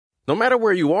No matter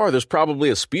where you are, there's probably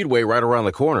a Speedway right around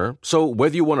the corner. So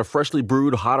whether you want a freshly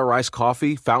brewed hot or iced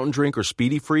coffee, fountain drink, or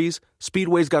Speedy Freeze,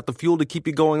 Speedway's got the fuel to keep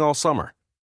you going all summer.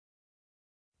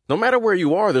 No matter where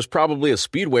you are, there's probably a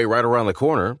Speedway right around the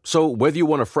corner. So whether you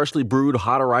want a freshly brewed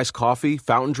hot or iced coffee,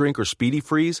 fountain drink, or Speedy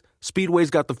Freeze, Speedway's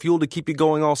got the fuel to keep you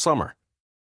going all summer.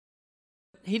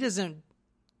 He doesn't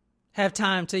have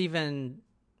time to even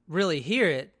really hear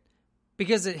it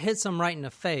because it hits him right in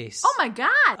the face. Oh my God!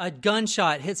 A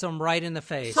gunshot hits him right in the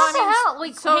face. What the hell?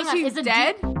 Like, So hang on, is he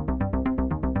dead?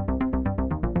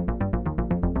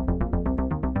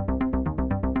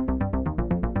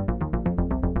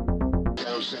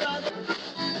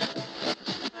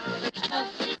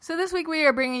 So this week we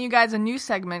are bringing you guys a new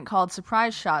segment called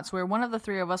Surprise Shots, where one of the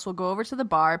three of us will go over to the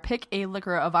bar, pick a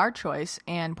liquor of our choice,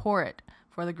 and pour it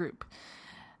for the group.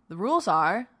 The rules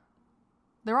are,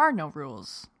 there are no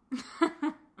rules.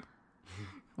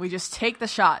 We just take the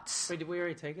shots. Wait, did we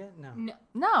already take it? No.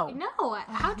 No. No,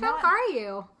 how drunk are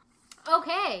you?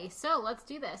 Okay, so let's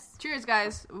do this. Cheers,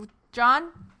 guys. John,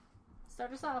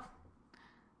 Start us off.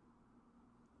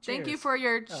 thank you Cheers. for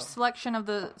your selection of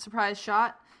the surprise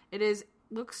shot. It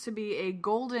looks to be a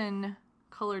golden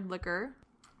colored liquor.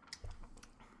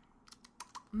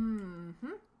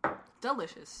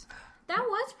 Delicious. That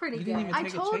was pretty You good. didn't even I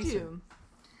take a told chaser. you.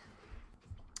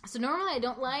 So normally I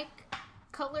don't like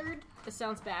colored. This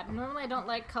sounds bad. Normally I don't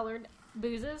like colored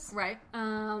boozes. Right.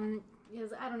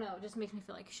 Because I don't know, it just makes me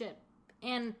feel like shit.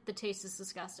 And the taste is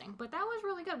disgusting. But that was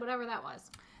really good, whatever that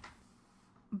was.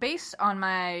 Based on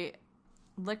my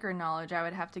liquor knowledge, I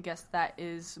would have to guess that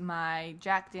is my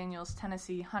Jack Daniel's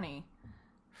Tennessee Honey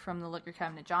from the liquor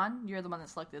cabinet. John, you're the one that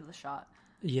selected the shot.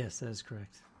 Yes, that is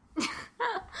correct.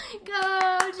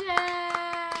 Go,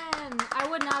 Jen! I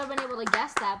would not have been able to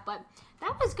guess that, but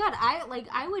that was good.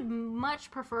 I would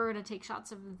much prefer to take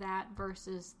shots of that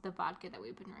versus the vodka that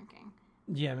we've been drinking.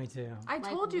 Yeah, me too. I Like,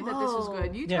 told you that this was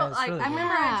good. You Yeah, told, it's like, really I good.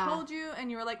 remember Yeah. I told you,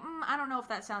 and you were like, I don't know if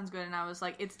that sounds good, and I was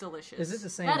like, it's delicious. Is it the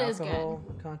same That is alcohol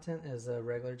content as a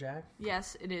regular Jack?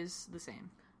 Yes, it is the same.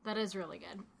 That is really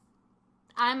good.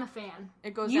 I'm a fan.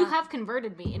 It goes You down- have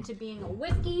converted me into being a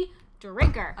whiskey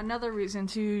drinker. Another reason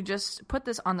to just put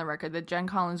this on the record that Jen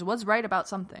Collins was right about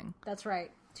something. That's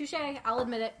right. Touche. I'll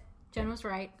admit it. Jen was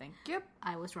right. Thank you.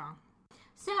 I was wrong.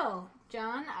 So,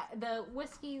 John, the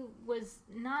whiskey was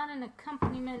not an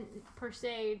accompaniment per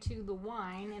se to the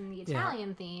wine and the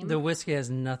Italian theme. The whiskey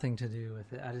has nothing to do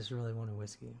with it. I just really want a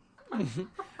whiskey.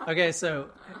 Okay, so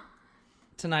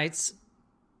tonight's,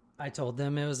 I told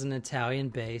them it was an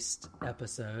Italian-based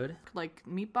episode. Like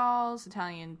meatballs,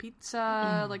 Italian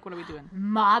pizza, like what are we doing?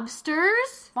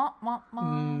 Mobsters? Womp, womp,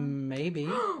 womp. Maybe.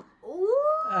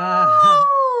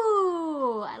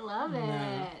 Ooh, I love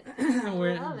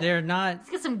it. They're not. Let's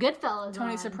get some Goodfellas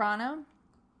Tony on. Soprano?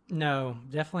 No,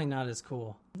 definitely not as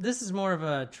cool. This is more of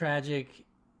a tragic,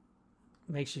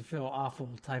 makes you feel awful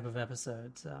type of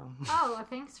episode. So. Oh,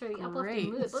 thanks for the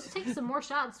uplifting mood. Let's take some more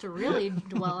shots to really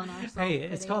dwell on ourselves. Hey,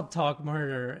 it's called Talk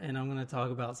Murder, and I'm going to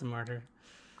talk about some murder.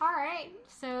 All right,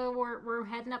 so we're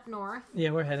heading up north.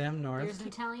 Yeah, we're heading up north. There's an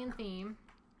Italian theme,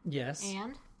 Yes.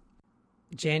 and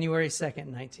January 2nd,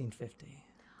 1950.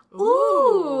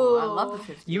 ooh, I love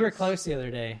the 50s. You were close the other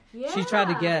day. She tried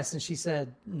to Yeah. guess, and she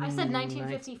said... I said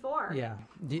 1954. Yeah.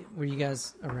 Were you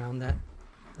guys around that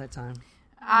time?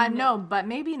 No, but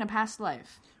maybe in a past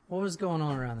life. What was going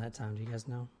on around that time? Do you guys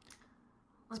know?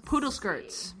 Poodle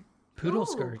skirts. Poodle Ooh,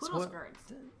 skirts. Poodle What,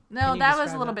 skirts. No, you that was a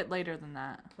describe little that? bit later than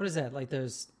that. what is that? Like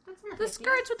those... That's in the The 50s.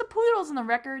 skirts with the poodles and the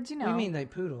records, you know. What do you mean like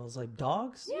poodles? Like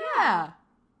dogs? Yeah.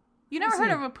 You never heard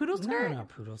Isn't of it- a poodle skirt? No,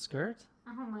 poodle skirt.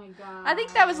 Oh my god. I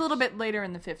think that was a little bit later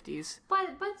in the 50s. But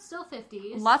still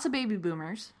 50s. Lots of baby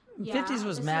boomers. Yeah, 50s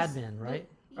was this Mad is Men, the- right?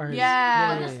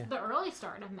 Yeah. This is the early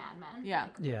start of Mad Men. Yeah.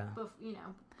 Like, Yeah.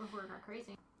 before it got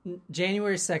crazy.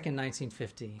 January 2nd,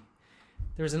 1950.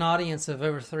 There was an audience of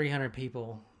over 300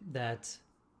 people that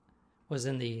was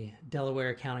in the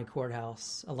Delaware County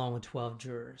Courthouse along with 12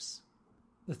 jurors.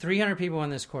 The 300 people in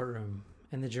this courtroom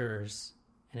and the jurors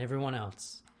and everyone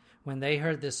else, when they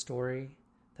heard this story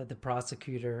that the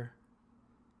prosecutor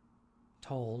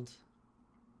told,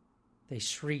 they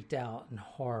shrieked out in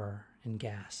horror and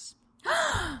gasped.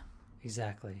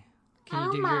 Exactly. Can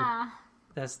you do your...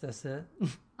 That's it?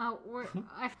 Oh,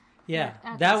 Yeah,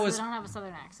 I that was... I don't have a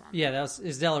southern accent. Yeah, that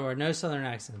was Delaware. No southern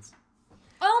accents.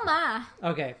 Oh my!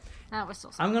 Okay. That was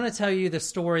so. I'm going to tell you the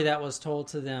story that was told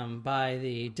to them by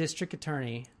the district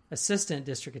attorney, assistant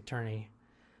district attorney,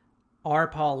 R.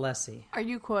 Paul Lessie. Are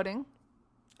you quoting?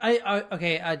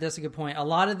 Okay, that's a good point. A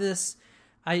lot of this,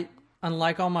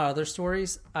 unlike all my other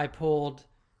stories, I pulled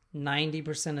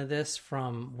 90% of this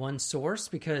from one source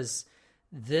because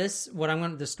the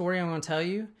story I'm going to tell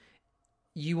you,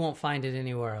 you won't find it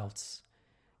anywhere else.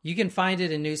 You can find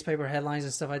it in newspaper headlines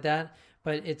and stuff like that,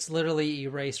 but it's literally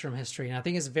erased from history. And I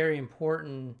think it's a very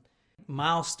important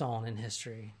milestone in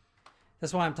history.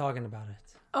 That's why I'm talking about it.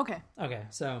 Okay,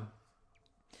 so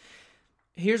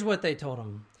here's what they told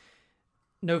him.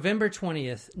 November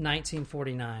 20th,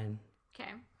 1949.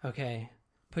 Okay.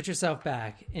 Put yourself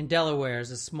back. In Delaware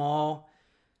is a small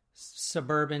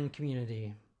suburban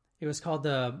community. It was called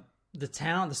the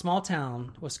small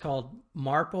town was called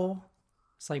Marple.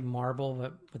 It's like marble,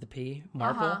 but with a P.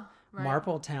 Marple. Right.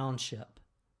 Marple Township.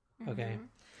 Okay.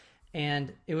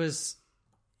 And it's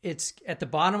at the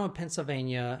bottom of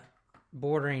Pennsylvania,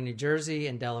 bordering New Jersey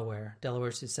and Delaware.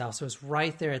 Delaware's to the south. So it's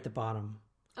right there at the bottom.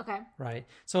 Okay. Right.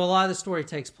 So a lot of the story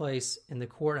takes place in the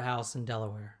courthouse in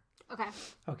Delaware.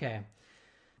 Okay.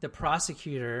 The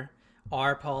prosecutor,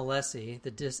 R. Paul Leslie,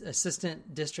 the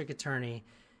assistant district attorney,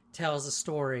 tells the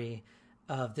story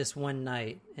of this one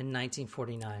night in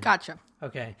 1949. Gotcha.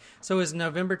 Okay. So it was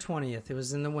November 20th. It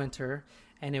was in the winter,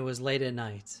 and it was late at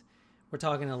night. We're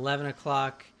talking 11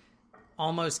 o'clock,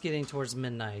 almost getting towards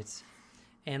midnight.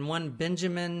 And one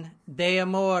Benjamin De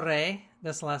Amore,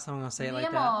 that's the last time I'm going to say it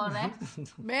like that.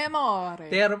 De Amore.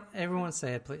 Everyone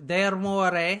say it, please. De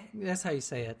Amore, that's how you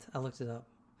say it. I looked it up.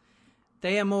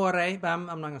 De Amore, but I'm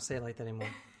not going to say it like that anymore.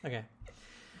 Okay.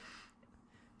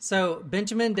 So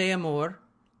Benjamin De Amore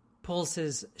pulls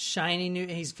his shiny new,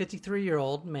 he's a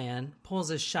 53-year-old man, pulls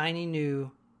his shiny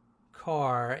new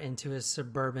car into his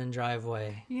suburban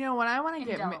driveway. You know, when I want to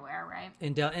get... In Delaware, right?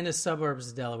 In the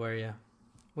suburbs of Delaware, yeah.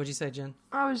 What'd you say, Jen?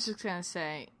 I was just going to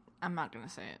say, I'm not going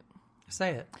to say it.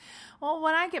 Say it. Well,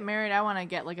 when I get married, I want to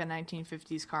get like a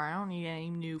 1950s car. I don't need any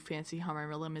new fancy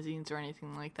Hummer limousines or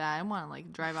anything like that. I want to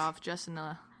like drive off just in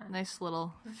a nice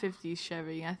little 50s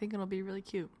Chevy. I think it'll be really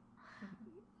cute.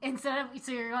 So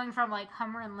you're going from like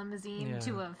Hummer and limousine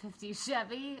to a 50s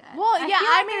Chevy. Well,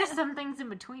 I mean, there's some things in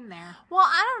between there. Well,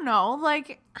 I don't know.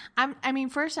 Like, I mean,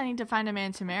 first I need to find a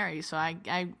man to marry. So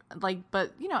I like,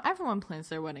 but you know, everyone plans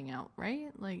their wedding out, right?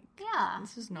 Like,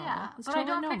 this is normal. Yeah, but totally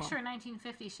I don't picture a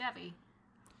 1950 Chevy.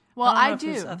 Well, I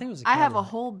do. I think it was. I have a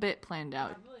whole bit planned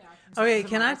out. Okay,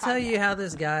 can I tell you how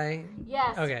this guy...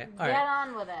 Yes, okay, all right. Get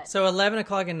on with it. So 11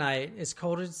 o'clock at night, it's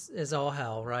cold as all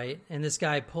hell, right? And this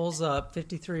guy pulls up,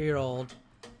 53-year-old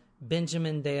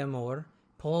Benjamin De Amore,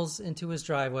 pulls into his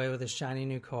driveway with his shiny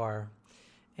new car.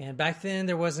 And back then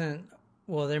there wasn't...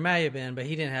 Well, there may have been, but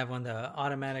he didn't have one of the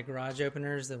automatic garage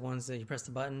openers, the ones that you press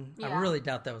the button. Yeah. I really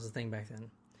doubt that was a thing back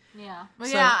then. Yeah. Well,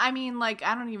 so, yeah, I mean, like,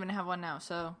 I don't even have one now,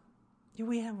 so... Yeah,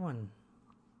 we have one.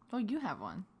 Oh, you have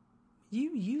one.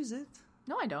 You use it.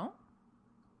 No, I don't.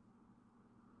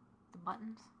 The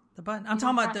buttons? The button. I'm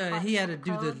talking about he had to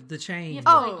do the change. You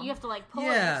have to pull it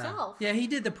yourself. Yeah, he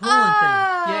did the pulling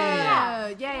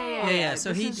thing. Yeah.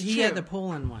 So he had the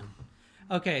pulling one.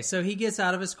 Okay, so he gets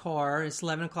out of his car. It's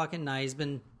 11 o'clock at night. He's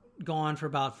been gone for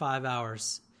about 5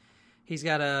 hours. He's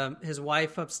got his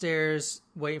wife upstairs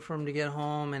waiting for him to get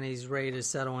home, and he's ready to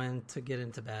settle in to get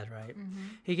into bed, right? Mm-hmm.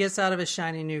 He gets out of his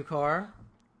shiny new car.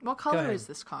 What color is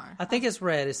this car? I think it's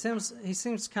red. He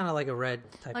seems kind of like a red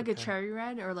type like of a car. Cherry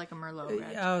red or like a Merlot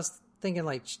red? I was thinking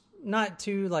like not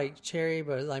too like cherry,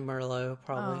 but like Merlot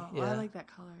probably. Oh, yeah. I like that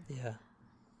color. Yeah.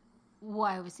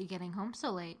 Why was he getting home so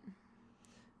late?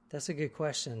 That's a good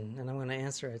question, and I'm going to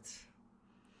answer it.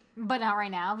 But not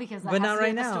right now, because that but has not to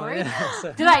right be the now. story. Yeah,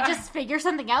 so. Did I just figure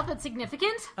something out that's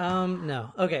significant?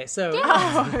 No. Okay, so...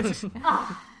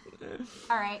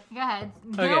 All right, go ahead.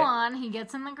 Go on. He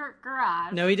gets in the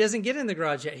garage. No, he doesn't get in the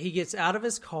garage yet. He gets out of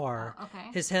his car. Oh, okay.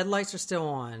 His headlights are still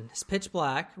on. It's pitch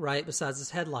black, right, besides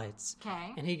his headlights.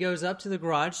 Okay. And he goes up to the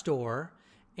garage door,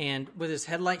 and with his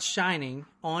headlights shining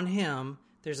on him,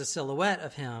 there's a silhouette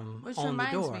of him on the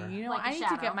door. Which reminds me, you know, I need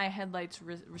to get my headlights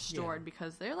restored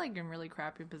because they're like in really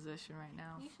crappy position right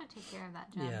now. You should take care of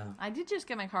that, Jen. Yeah. I did just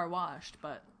get my car washed,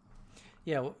 but...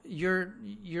 Yeah, well,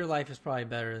 your life is probably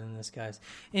better than this guy's.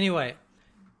 Anyway,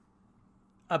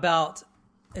 about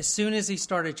as soon as he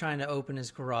started trying to open his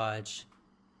garage,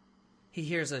 he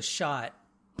hears a shot,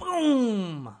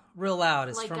 boom, real loud.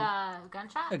 It's like from a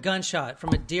gunshot? A gunshot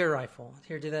from a deer rifle.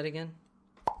 Here, do that again.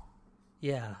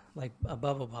 Yeah, like a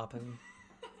bubble popping.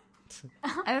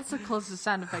 That's the closest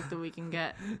sound effect that we can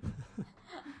get.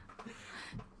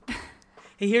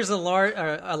 He hears a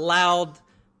loud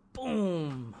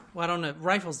boom. Well, I don't know.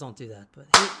 Rifles don't do that, but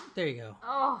there you go.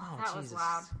 Oh, that was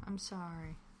loud. I'm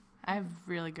sorry. I have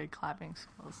really good clapping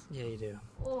skills. Yeah, you do.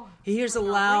 Oh, he hears a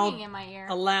loud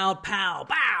pow,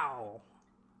 pow,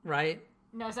 right?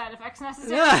 No side effects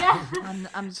necessary. Yeah.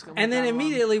 I'm just going and then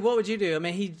immediately, what would you do? I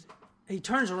mean, He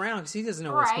turns around because he doesn't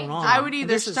know what's Right. going on. I would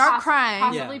either start crying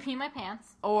Possibly Yeah. pee my pants.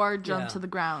 or jump to the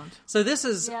ground. So this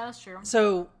is Yeah, that's true.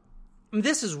 So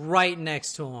this is right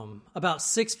next to him, about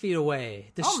 6 feet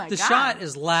away. The Oh my God. shot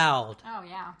is loud. Oh,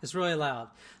 yeah. It's really loud.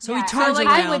 So Yeah, he turns like,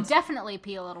 around. I would definitely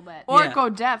pee a little bit. Or Yeah. go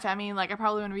deaf. I mean, like, I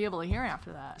probably wouldn't be able to hear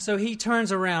after that. So he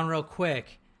turns around real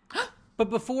quick. But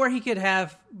before he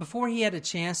had a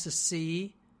chance to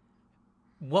see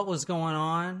what was going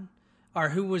on or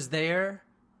who was there,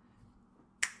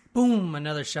 boom,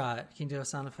 another shot. Can you do a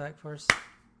sound effect for us?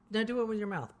 No, do it with your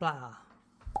mouth. Blah.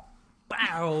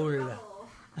 Bow.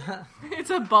 It's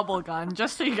a bubble gun,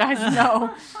 just so you guys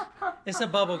know. It's a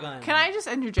bubble gun. Can I just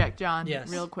interject, John, Yes.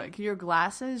 real quick? Your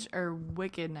glasses are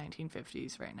wicked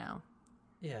 1950s right now.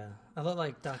 Yeah, I look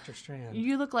like Dr. Strand.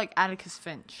 You look like Atticus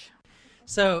Finch.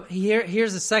 So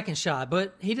here's the second shot,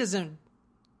 but he doesn't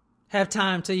have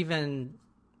time to even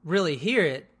really hear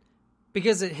it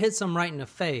because it hits him right in the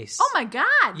face. Oh my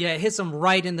God! Yeah, it hits him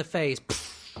right in the face.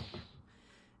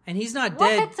 And he's not What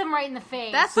dead. hits him right in the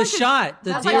face? That's The like a- shot,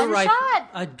 the that's deer like a rifle, gunshot.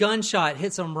 a gunshot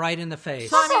hits him right in the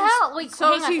face. What the hell? Like,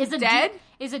 so hang is on. he Is a dead?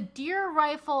 Is a deer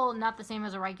rifle not the same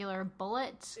as a regular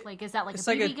bullet? Like, is that like It's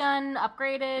a like BB a- gun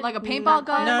upgraded? Like a paintball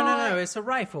gun? No, it's a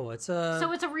rifle. It's a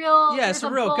So it's a real. Yeah, it's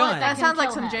there's a real bullet gun. That can sounds like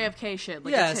kill some him. JFK shit.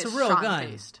 Like Yeah, it's it's a his real shot gun. in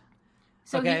the face.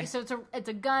 So, Okay. so it's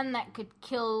a gun that could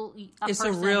kill a it's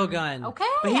person. a real gun. Okay,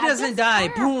 but he doesn't that's die.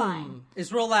 terrifying. Boom!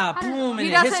 It's real loud. Boom! And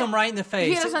He it hits doesn't- him right in the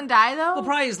face. He doesn't die, though? Well,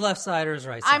 probably his left side or his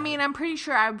right side. I mean, I'm pretty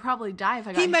sure I would probably die if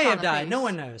I got he may shot have in the died. face. No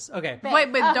one knows. Okay.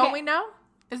 Wait, but don't Okay. we know?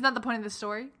 Isn't that the point of the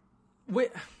story?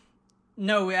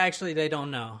 No, actually, they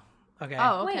don't know. Okay.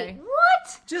 Oh, okay. Wait,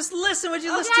 what? Just listen. Would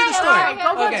you listen Okay, to the story? all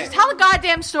right, go, okay. Just tell the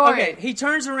goddamn story. Okay. He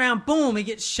turns around. Boom! He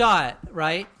gets shot.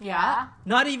 Right. Yeah.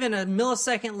 Not even a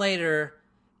millisecond later,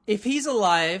 if he's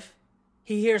alive,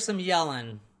 he hears some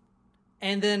yelling,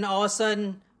 and then all of a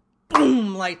sudden,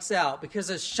 boom! Lights out because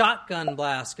a shotgun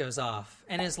blast goes off,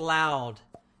 and it's loud.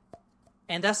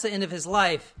 And that's the end of his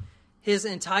life. His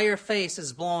entire face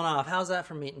is blown off. How's that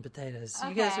for meat and potatoes?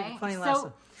 You guys are playing last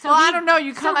time. Well, I don't know.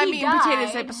 You cut my he meat and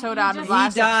potatoes died. episode He out of just-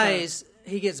 last He dies.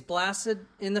 He gets blasted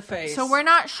in the face. So we're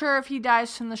not sure if he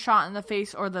dies from the shot in the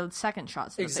face or the second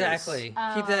shots in the Exactly.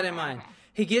 face. Keep that in mind.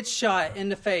 He gets shot in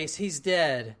the face. He's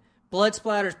dead. Blood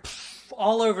splatters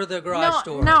all over the garage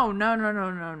door. No.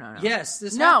 Yes,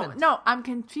 this happened. No, I'm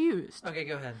confused. Okay,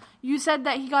 go ahead. You said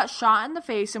that he got shot in the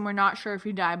face and we're not sure if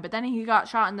he died, but then he got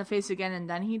shot in the face again and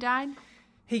then he died?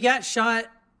 He got shot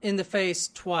in the face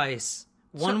twice.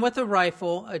 One with a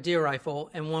rifle, a deer rifle,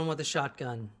 and one with a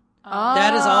shotgun. Oh.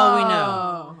 That is all we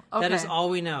know. Okay. That is all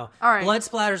we know. All right. Blood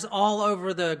splatters all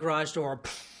over the garage door.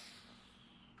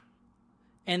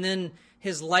 And then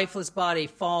his lifeless body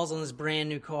falls on his brand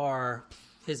new car,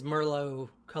 his Merlot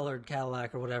colored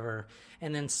Cadillac or whatever,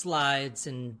 and then slides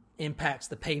and impacts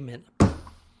the pavement.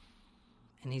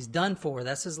 And he's done for.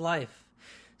 That's his life.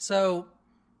 So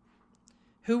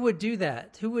who would do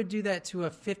that? Who would do that to a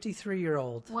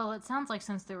 53-year-old? Well, it sounds like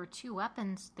since there were two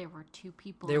weapons, there were two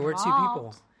people. There were two involved.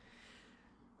 people.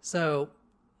 So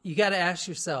you got to ask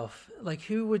yourself, like,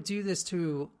 who would do this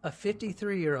to a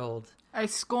 53-year-old A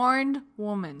scorned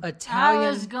woman. I Italian,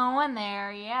 was going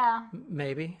there, yeah.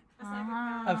 maybe,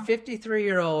 a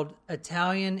 53-year-old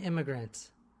Italian immigrant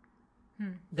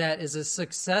that is a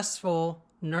successful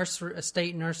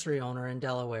estate nursery owner in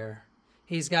Delaware.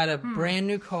 He's got a brand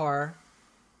new car.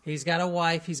 He's got a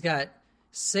wife. He's got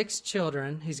 6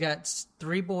 children. He's got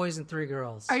 3 boys and 3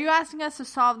 girls. Are you asking us to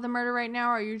solve the murder right now,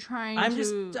 or are you trying I'm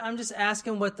to... just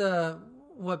asking what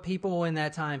people in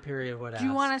that time period would ask. Do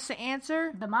you want us to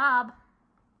answer? The mob.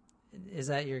 Is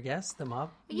that your guess? The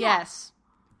mob? Yes.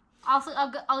 Also,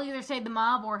 I'll either say the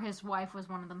mob or his wife was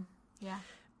one of them. Yeah.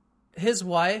 His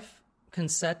wife,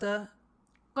 Concetta,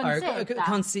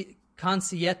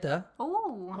 Concietta,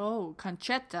 Ooh. Oh,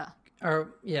 Conchetta.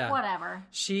 or yeah, Whatever.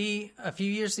 she a few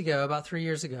years ago, about 3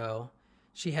 years ago,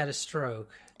 she had a stroke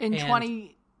In And-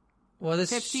 20... Well, this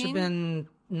should 15? have been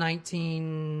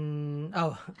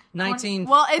 1945.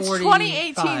 Well, it's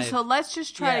 2018, so let's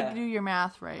just try Yeah. to do your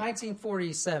math right.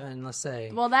 1947, let's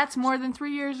say. Well, that's more than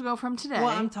 3 years ago from today. Well,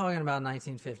 I'm talking about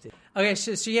 1950. Okay,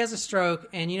 she has a stroke,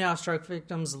 and you know how stroke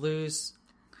victims lose.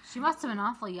 She must have been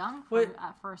awfully young Wait.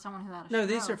 for someone who had a No, stroke.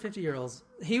 these are 50-year-olds.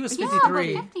 He was Yeah,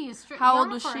 53. but 50 is How old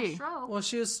young was for a she? stroke. Well,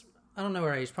 she was, I don't know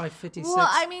her age, probably 56. Well,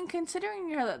 I mean, considering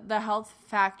the health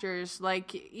factors,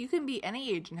 like, you can be any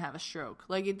age and have a stroke.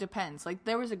 Like, it depends. Like,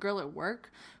 there was a girl at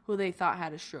work who they thought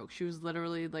had a stroke. She was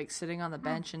literally, like, sitting on the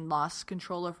bench and lost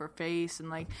control of her face. And,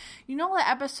 like, you know that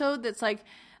episode that's, like,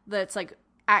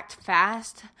 Act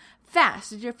fast.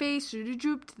 Fast does your face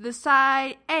droop to the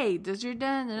side. A does your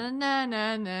da na na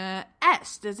na na.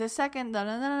 S does the second da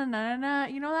na na na na.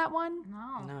 You know that one? No,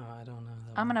 I don't know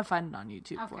that I'm one. gonna find it on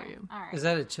YouTube for you. All right. Is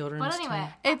that a children's But anyway,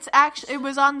 tune? It's actually it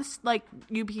was on this, like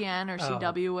UPN or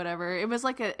CW, whatever. It was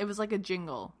like a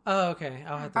jingle. Oh, okay.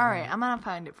 I'll have to. All right, I'm gonna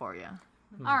find it for you.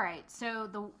 all right.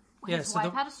 So his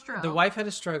wife had a stroke. The wife had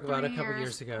a stroke about 3 a couple years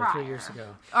years ago, prior. 3 years ago.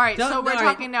 All right, Don't- so we're all right.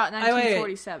 talking about Wait, wait.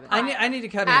 1947. I need to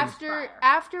cut in.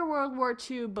 After World War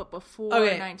II, but before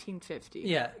Okay. 1950.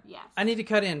 Yeah. Yes. I need to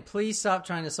cut in. Please stop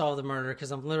trying to solve the murder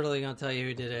because I'm literally going to tell you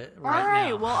who did it right All right.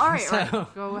 now. Well, all right. So- All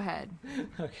right. Go ahead.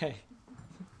 Okay.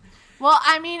 Well,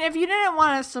 I mean, if you didn't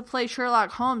want us to play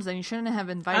Sherlock Holmes, then you shouldn't have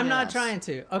invited us. I'm not trying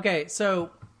to. Okay, so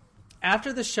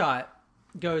after the shot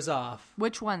goes off,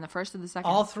 Which one? The first or the second?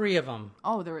 all 3 of them,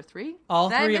 Oh, there were 3? all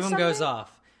Did I 3 of miss them goes something?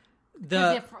 off.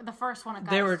 the first one, it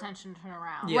got they his were- attention to turn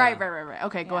around. Yeah. Right.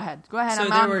 Okay, go ahead. Go ahead. So I'm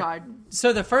they on were- guard.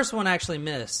 So the first one actually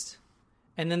missed,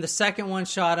 and then the second one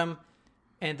shot him,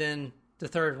 and then the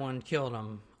third one killed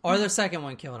him, or the second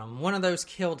one killed him. One of those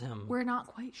killed him. We're not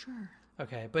quite sure.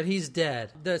 Okay, but he's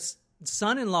dead. The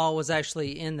son-in-law was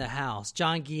actually in the house,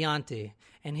 John Gianti,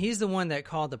 and he's the one that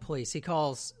called the police. He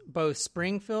calls both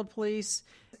Springfield police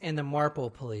and the Marple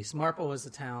police. Marple was the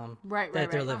town Right, that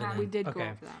they're right. living in. We did go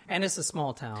over that. And it's a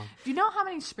small town. Do you know how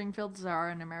many Springfields there are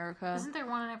in America? Isn't there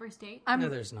one in every state? No,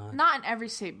 there's not. Not in every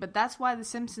state, but that's why the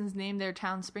Simpsons named their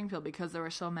town Springfield, because there were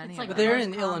so many. It's of like But them. they're most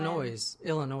in common.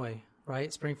 Illinois,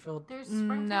 right? Springfield? There's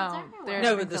Springfields No, everywhere. there's-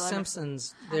 No, but the Springfield.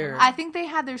 Simpsons, they're... I think they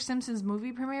had their Simpsons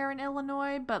movie premiere in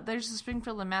Illinois, but there's a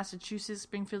Springfield in Massachusetts,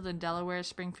 Springfield in Delaware,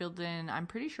 Springfield in, I'm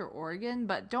pretty sure, Oregon,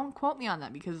 but don't quote me on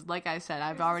that because, like I said,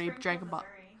 I've already drank about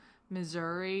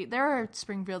Missouri. There are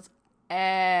Springfields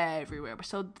everywhere.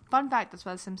 So, fun fact, that's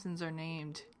why the Simpsons are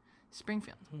named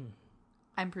Springfield.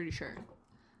 I'm pretty sure.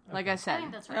 Like I I said.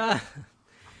 think that's right.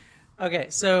 Okay,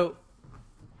 so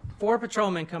 4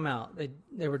 patrolmen come out.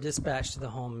 They were dispatched to the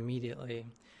home immediately.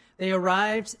 They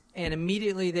arrived, and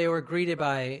immediately they were greeted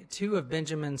by 2 of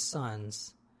Benjamin's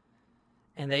sons.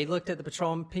 And they looked at the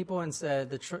patrol people and said,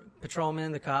 the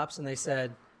patrolmen, the cops, and they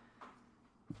said,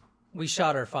 "We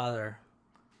shot our father."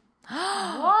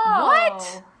 Whoa!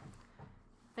 What?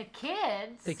 The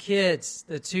kids? The kids,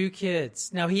 the 2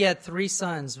 kids. Now, he had 3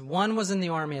 sons. One was in the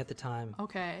army at the time.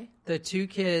 Okay. The 2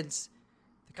 kids,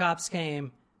 the cops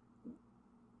came,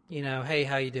 "Hey,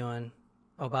 how you doing?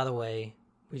 Oh, by the way,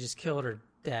 we just killed her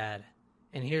dad.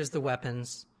 And here's the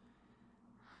weapons."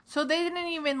 So they didn't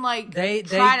even, like, They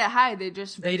try to hide. They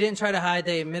just... They didn't try to hide.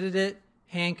 They admitted it.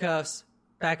 Handcuffs,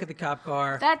 back of the cop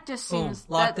car. That just Boom, seems...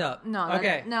 locked that- up. No.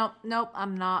 Okay. Nope.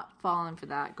 I'm not falling for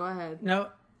that. Go ahead. No,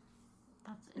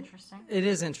 That's interesting. it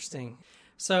is interesting.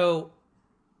 So,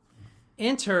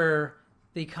 enter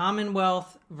the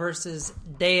Commonwealth versus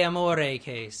De Amore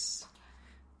case.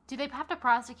 Do they have to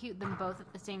prosecute them both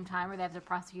at the same time, or they have to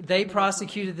prosecute them They individually?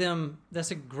 prosecuted them.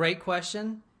 That's a great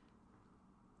question.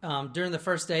 During the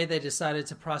first day, they decided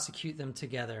to prosecute them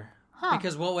together.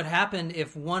 Because what would happen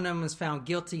if one of them was found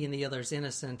guilty and the other's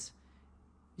innocent?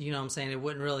 You know what I'm saying? It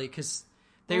wouldn't really, because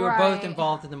they were both Right.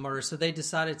 involved in the murder, so they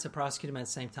decided to prosecute them at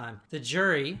the same time. The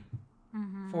jury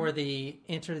for the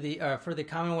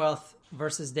Commonwealth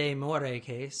versus De Amore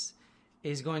case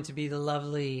is going to be the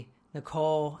lovely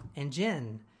Nicole and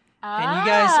Jen. And you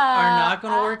guys are not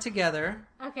going to work together,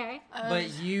 Okay. but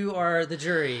you are the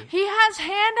jury. He has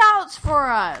handouts for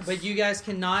us. But you guys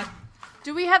cannot.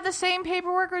 Do we have the same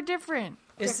paperwork or different?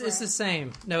 It's the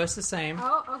same. No, it's the same.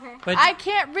 Oh, okay. But I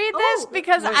can't read this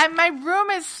because wait. my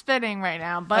room is spinning right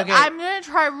now. But Okay. I'm going to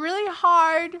try really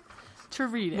hard to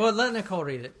read it. well, let Nicole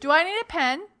read it. Do I need a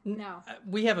pen? No.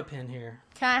 We have a pen here.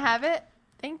 Can I have it?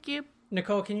 Thank you.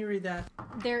 Nicole, can you read that?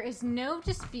 There is no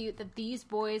dispute that these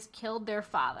boys killed their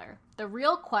father. The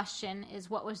real question is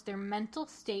what was their mental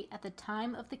state at the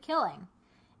time of the killing.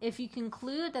 If you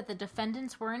conclude that the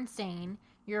defendants were insane,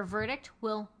 your verdict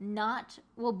will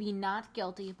be not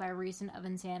guilty by reason of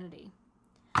insanity.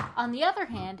 On the other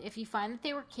hand, if you find that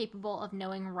they were capable of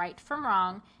knowing right from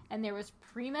wrong, and there was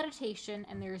premeditation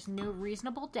and there is no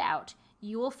reasonable doubt,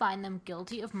 you will find them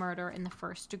guilty of murder in the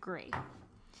first degree.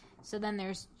 So then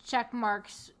there's check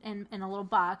marks in a little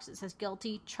box. It says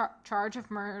guilty, charge of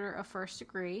murder of first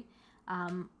degree,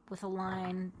 with a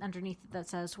line underneath it that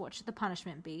says, what should the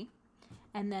punishment be?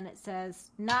 And then it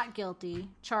says, not guilty,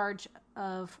 charge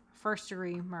of first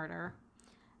degree murder.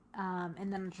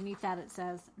 And then underneath that it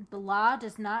says, the law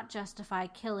does not justify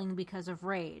killing because of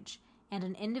rage, and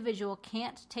an individual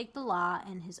can't take the law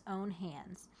in his own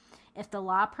hands. If the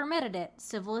law permitted it,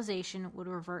 civilization would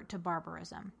revert to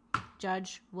barbarism.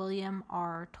 Judge William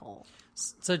R. Toll.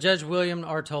 So Judge William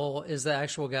R. Toll is the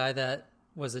actual guy that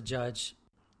was a judge.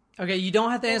 Okay, you don't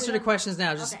have to answer the questions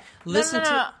now. Just listen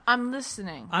No, I'm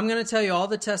listening. I'm going to tell you all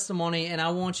the testimony, and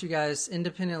I want you guys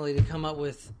independently to come up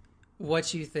with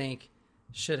what you think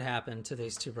should happen to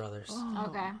these two brothers. Oh,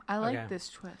 Okay. I like this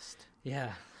twist.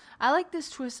 Yeah. I like this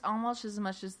twist almost as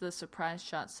much as the surprise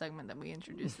shot segment that we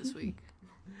introduced this week.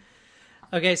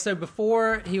 Okay, so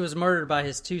before he was murdered by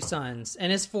his two sons,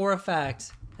 and it's for a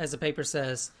fact, as the paper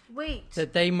says, Wait.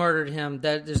 that they murdered him.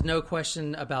 That there's no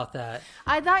question about that.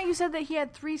 I thought you said that he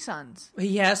had 3 sons.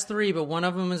 He has 3, but one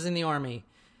of them is in the army.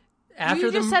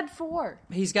 You just said 4.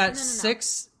 He's got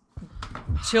 6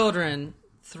 children,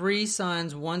 3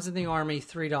 sons, one's in the army,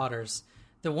 3 daughters.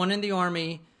 The one in the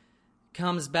army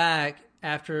comes back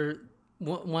after,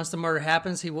 once the murder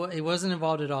happens. He wasn't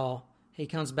involved at all. He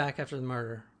comes back after the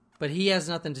murder. But he has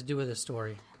nothing to do with the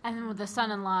story. And then with the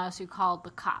son-in-laws who called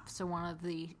the cops, so one of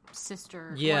the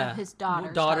one of his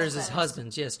daughters. Daughters is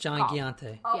husbands, yes, John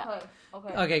Giante. Yeah.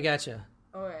 Okay, gotcha.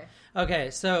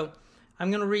 Okay, so I'm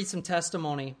going to read some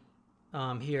testimony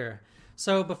here.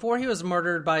 So before he was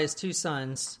murdered by his 2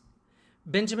 sons,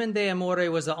 Benjamin de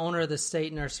Amore was the owner of the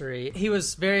state nursery. He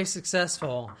was very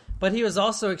successful, but he was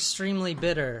also extremely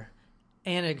bitter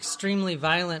and an extremely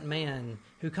violent man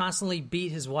who constantly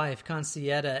beat his wife,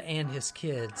 Consieta, and his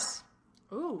kids.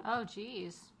 Ooh. Oh,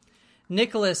 jeez.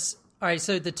 Nicholas, all right,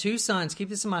 so the 2 sons, keep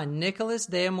this in mind, Nicholas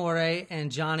de Amore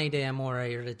and Johnny de Amore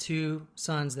are the 2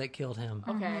 sons that killed him.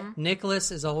 Okay.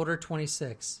 Nicholas is older,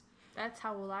 26, That's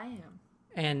how old I am.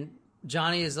 and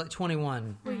Johnny is like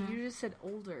 21. Wait, you just said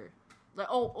older. Like,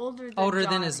 older than Older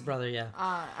Johnny. than his brother, yeah.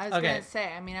 I was Okay. going to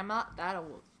say, I mean, I'm not that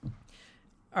old.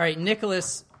 All right,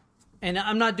 Nicholas, and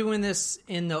I'm not doing this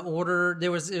in the order. It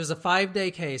was a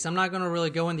 5-day case. I'm not going to really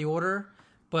go in the order,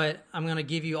 but I'm going to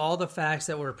give you all the facts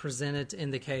that were presented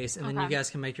in the case, and then you guys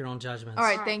can make your own judgments. All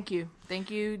right, thank you. Thank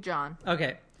you, John.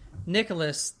 Okay.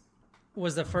 Nicholas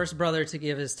was the first brother to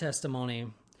give his testimony.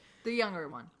 The younger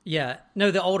one. Yeah.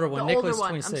 No, the older one. The Nicholas, older one.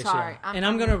 26. I'm sorry. Yeah. And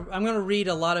I'm gonna read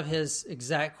a lot of his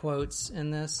exact quotes in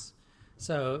this,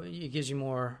 so it gives you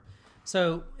more.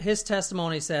 So his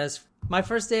testimony says, "My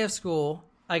first day of school,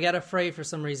 I got afraid for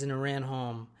some reason and ran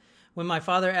home. When my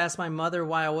father asked my mother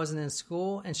why I wasn't in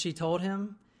school and she told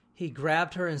him, he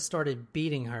grabbed her and started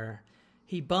beating her.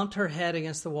 He bumped her head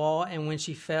against the wall, and when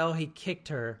she fell, he kicked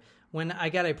her. When I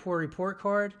got a poor report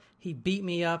card, he beat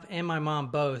me up and my mom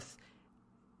both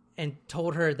and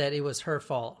told her that it was her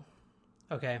fault."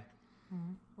 Okay.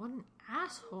 What an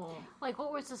asshole. Like,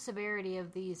 what was the severity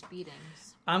of these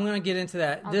beatings? I'm going to get into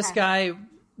that. Okay. This guy,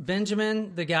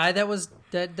 Benjamin, the guy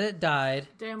that died,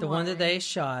 Damn the one right. that they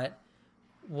shot,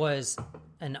 was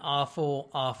an awful,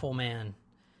 awful man.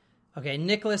 Okay,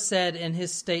 Nicholas said in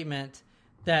his statement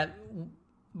that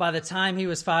by the time he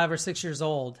was 5 or 6 years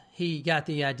old, he got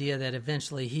the idea that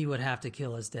eventually he would have to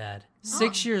kill his dad.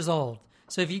 6 years old.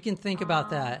 So if you can think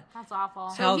about that. That's awful.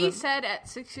 So he said at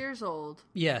 6 years old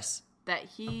Yes. that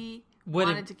he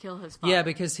Would've- wanted to kill his father. Yeah,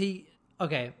 because he...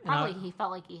 Okay. and Probably he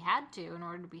felt like he had to in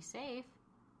order to be safe.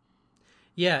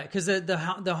 Yeah, because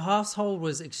the household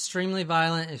was extremely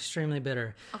violent, extremely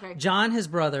bitter. Okay. John, his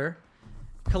brother,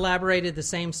 collaborated the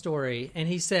same story, and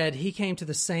he said he came to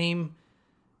the same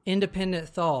independent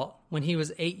thought when he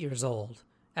was 8 years old,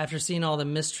 after seeing all the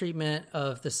mistreatment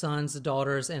of the sons, the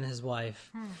daughters, and his wife.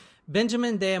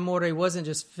 Benjamin de Amore wasn't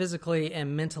just physically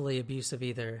and mentally abusive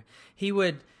either. He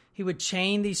would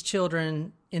chain these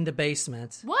children in the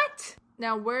basement. What?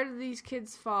 Now, where do these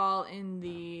kids fall in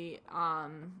the,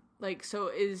 so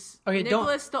is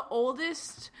Nicholas the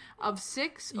oldest of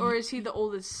 6, or is he the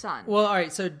oldest son? Well, all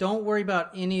right, so don't worry about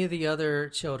any of the other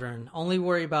children. Only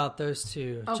worry about those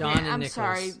 2, Okay, John and I'm Nicholas.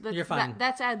 sorry. You're fine.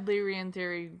 That's Adlerian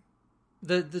theory.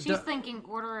 She's thinking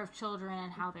order of children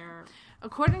and how they're...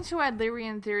 According to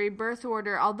Adlerian theory, birth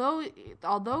order,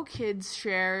 although kids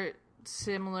share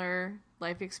similar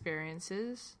life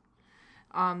experiences,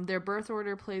 their birth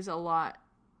order plays a lot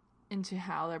into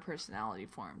how their personality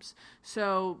forms.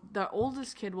 So the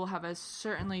oldest kid will have a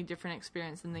certainly different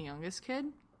experience than the youngest kid.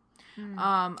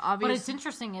 Obviously, But it's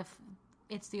interesting if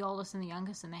it's the oldest and the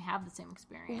youngest and they have the same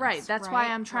experience. Right. That's why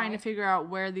I'm trying to figure out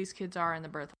where these kids are in the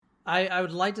birth. I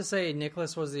would like to say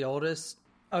Nicholas was the oldest.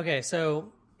 Okay,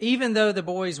 so even though the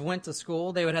boys went to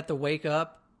school, they would have to wake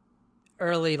up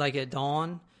early, like at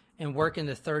dawn, and work in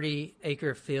the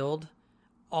 30-acre field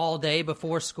all day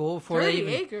before school. 30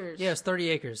 acres? Yeah, it's 30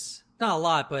 acres. not a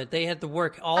lot, but they had to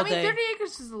work all day. 30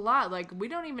 acres is a lot. Like, we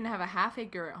don't even have a half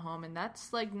acre at home, and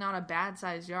that's, like, not a bad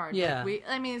sized yard. Yeah. Like,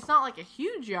 it's not, like, a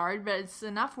huge yard, but it's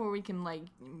enough where we can, like,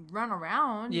 run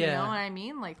around. Yeah. You know what I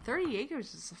mean? Like, 30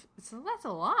 acres that's a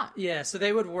lot. Yeah, so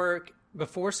they would work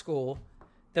before school.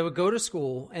 They would go to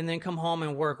school and then come home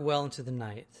and work well into the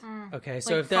night. Okay,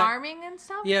 so Like if that farming and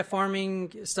stuff? yeah,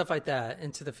 farming stuff like that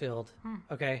into the field.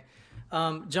 Okay,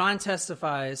 John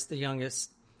testifies, the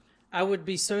youngest. I would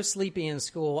be so sleepy in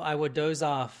school, I would doze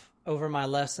off over my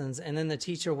lessons, and then the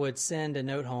teacher would send a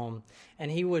note home, and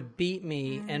he would beat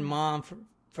me and Mom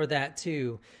for that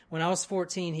too. When I was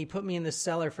 14, he put me in the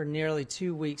cellar for nearly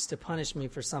 2 weeks to punish me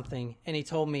for something, and he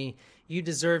told me, "You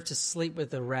deserve to sleep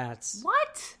with the rats."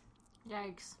 What?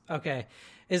 Yikes. Okay.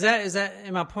 Is that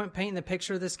am I painting the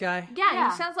picture of this guy?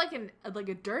 Yeah, he sounds like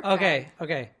a dirt bag.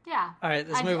 Okay. Yeah. All right,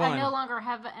 let's move on. I no longer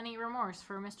have any remorse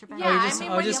for Mr. Bennett. Yeah, just-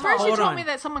 when just first you hold told on. me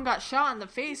that someone got shot in the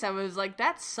face, I was like,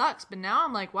 that sucks. But now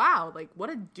I'm like, wow, like, what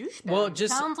a douchebag. Well,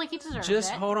 just Sounds like he deserves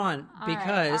just it. hold on, All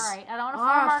because right. I don't want to form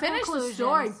our finish conclusions. the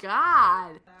story.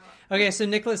 God. okay. So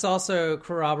Nicholas also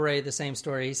corroborated the same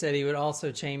story. He said he would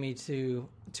also chain me to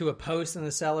a post in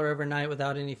the cellar overnight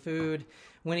without any food.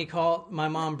 When he caught my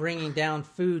mom bringing down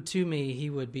food to me, he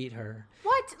would beat her.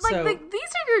 What? Like, So- these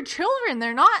are your children.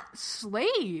 They're not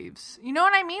slaves. You know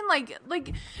what I mean?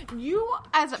 Like you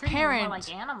as a Treat them parent, more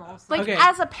like animals. like Okay.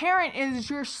 as a parent, it is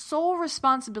your sole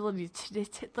responsibility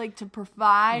to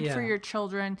provide Yeah. for your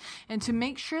children and to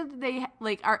make sure that they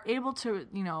like are able to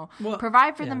Well,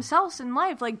 provide for yeah. themselves in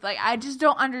life. Like I just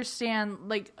don't understand.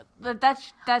 Like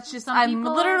that's just Some I'm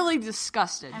people- literally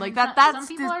disgusted. I Like mean, that's some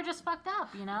people are just fucked up,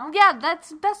 you know? yeah,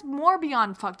 that's more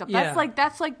beyond fucked up. Yeah.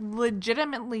 That's like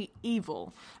legitimately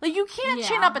evil. Like you can't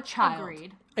chain Yeah, up a child.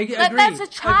 Agreed. That's a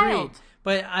child. Agreed.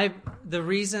 But the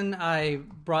reason I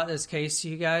brought this case to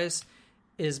you guys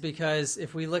is because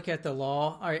if we look at the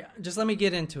law, all right, just let me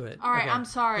get into it. All right, okay? I'm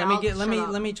sorry. Let me I'll get let shut me up.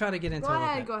 let me try to get into Go it. a little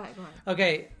ahead. bit. Go ahead.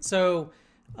 Okay, so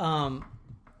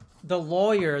the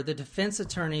lawyer, the defense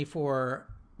attorney for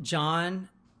John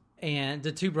and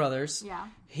the two brothers, Yeah.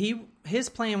 his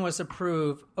plan was to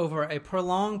prove over a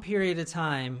prolonged period of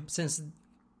time, since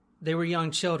they were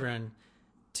young children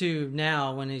to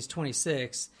now when he's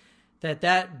 26,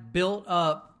 that built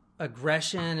up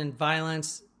aggression and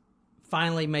violence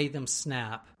finally made them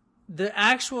snap. The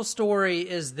actual story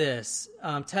is this,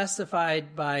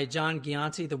 testified by John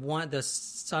Gianti, the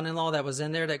son-in-law that was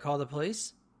in there that called the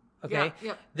police. Okay. Yeah,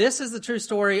 yep. This is the true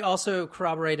story, also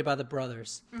corroborated by the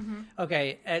brothers. Mm-hmm.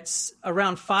 Okay. It's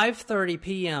around 5:30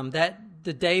 p.m.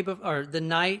 The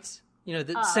night,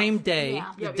 the same day,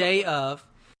 yeah. the day of.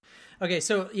 Okay.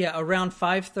 So yeah, around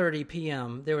 5:30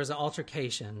 p.m. there was an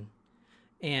altercation,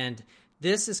 and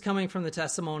this is coming from the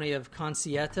testimony of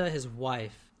Concetta, his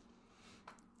wife.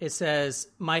 It says,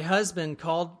 "My husband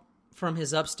called from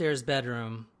his upstairs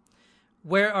bedroom.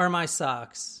 'Where are my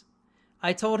socks?'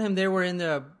 I told him they were in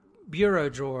the bureau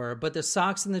drawer, but the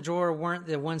socks in the drawer weren't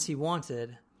the ones he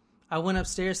wanted. I went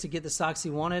upstairs to get the socks he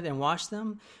wanted and wash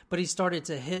them, but he started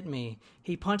to hit me.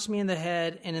 He punched me in the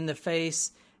head and in the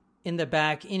face, in the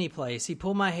back, any place. He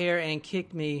pulled my hair and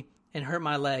kicked me and hurt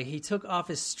my leg. He took off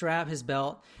his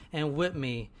belt, and whipped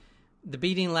me. The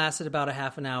beating lasted about a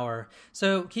half an hour."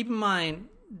 So keep in mind,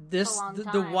 the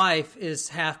time. wife is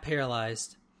half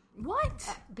paralyzed.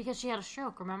 What? Because she had a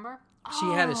stroke, remember? She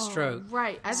had a stroke.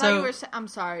 Right. I thought you were. I'm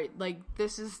sorry. Like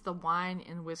this is the wine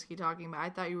and whiskey talking about. I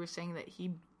thought you were saying that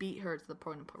he beat her to the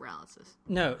point of paralysis.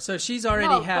 No, so she's already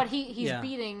No, half. but he's yeah.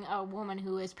 beating a woman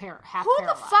who is half Who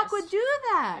paralyzed. the fuck would do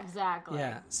that? Exactly.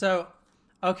 Yeah. So,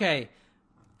 okay,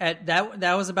 at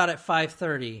that was about at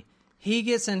 5:30. He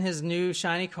gets in his new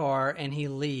shiny car and he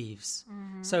leaves.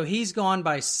 Mm-hmm. So he's gone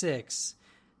by 6.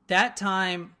 That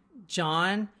time,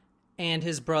 John and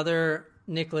his brother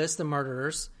Nicholas, the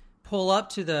murderers, pull up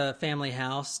to the family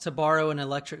house to borrow an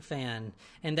electric fan,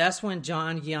 and that's when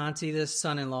John Gianti, the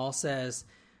son-in-law, says.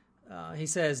 He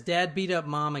says, "Dad beat up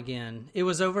Mom again. It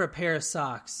was over a pair of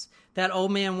socks. That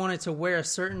old man wanted to wear a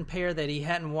certain pair that he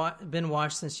hadn't been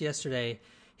washed since yesterday.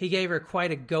 He gave her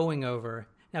quite a going over."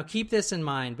 Now keep this in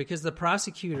mind, because the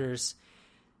prosecutors,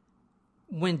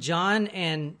 when John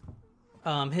and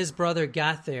his brother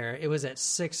got there, it was at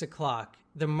 6 o'clock.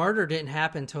 The murder didn't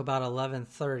happen until about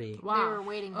 11:30. They were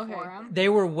waiting for him. They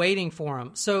were waiting for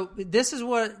him. So this is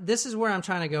where I'm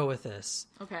trying to go with this.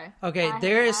 Okay. Okay,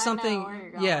 there is I know something. where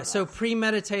you're going Yeah, with so this.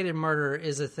 premeditated murder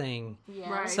is a thing. Yeah.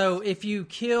 Right. So if you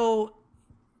kill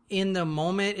in the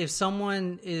moment, if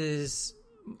someone is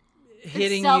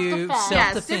hitting you, self-defense.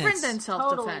 Yeah, self-defense. it's different than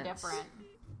self-defense. Totally different.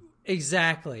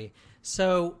 Exactly.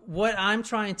 So what I'm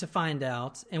trying to find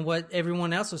out, and what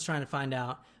everyone else was trying to find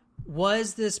out,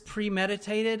 was this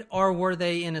premeditated, or were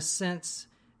they in a sense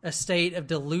a state of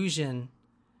delusion,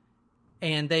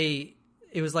 and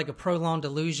it was like a prolonged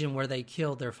delusion where they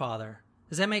killed their father?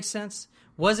 Does that make sense?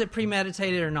 Was it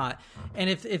premeditated or not? And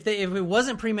if it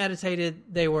wasn't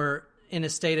premeditated, they were in a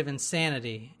state of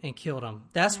insanity and killed him.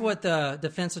 That's what the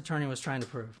defense attorney was trying to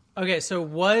prove. Okay, so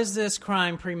was this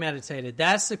crime premeditated?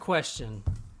 That's the question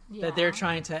that they're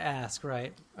trying to ask,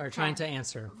 right? Or trying to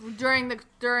answer. During the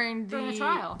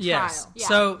trial. Yes. Yeah.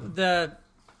 So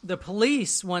the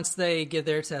police, once they give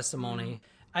their testimony,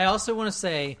 I also want to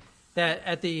say that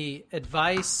at the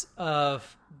advice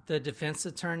of the defense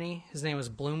attorney, his name was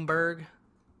Bloomberg,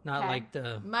 not like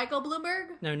the... Michael Bloomberg?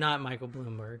 No, not Michael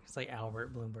Bloomberg. It's like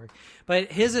Albert Bloomberg.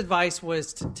 But his advice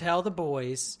was to tell the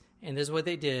boys, and this is what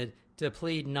they did, to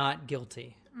plead not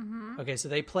guilty. Mm-hmm. Okay, so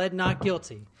they pled not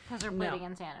guilty. Because they're pleading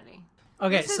insanity.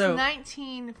 Okay, this so... is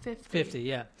 1950. 50,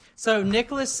 yeah. So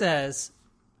Nicholas says,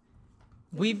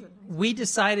 we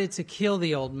decided to kill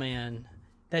the old man,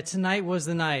 that tonight was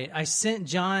the night. I sent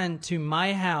John to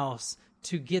my house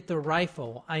to get the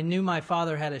rifle. I knew my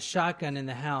father had a shotgun in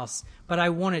the house, but I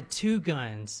wanted 2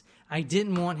 guns. I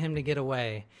didn't want him to get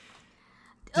away.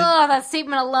 That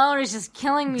statement alone is just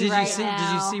killing me now.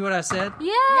 Did you see what I said?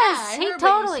 Yes, Yeah, I heard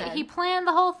what you said. he planned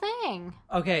the whole thing.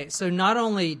 Okay, so not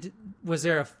only was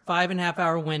there a 5.5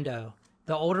 hour window,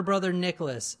 the older brother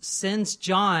Nicholas sends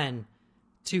John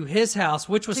to his house,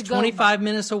 which was 25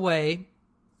 minutes away,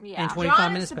 and 25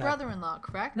 John minutes is the back. brother-in-law,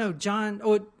 correct? No, John...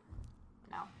 Oh,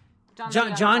 No.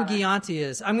 John Gianti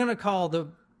is. I'm going to call the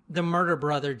murder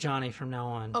brother Johnny from now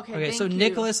on. Okay, so thank you.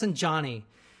 Nicholas and Johnny.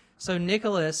 So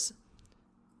Nicholas,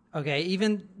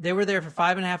 even they were there for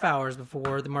 5.5 hours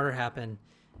before the murder happened.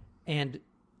 And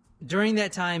during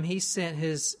that time, he sent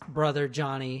his brother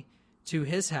Johnny to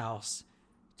his house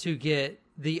to get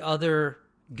the other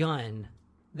gun,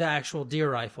 the actual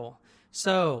deer rifle.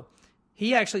 So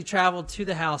he actually traveled to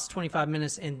the house 25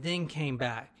 minutes and then came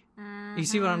back. You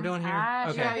see what I'm doing here?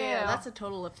 Yeah, that's a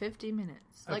total of 50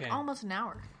 minutes. Like Okay. almost an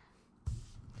hour.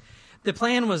 The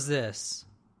plan was this,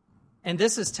 and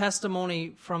this is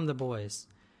testimony from the boys.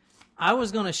 I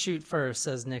was going to shoot first,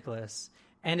 says Nicholas,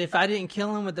 and if I didn't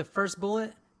kill him with the first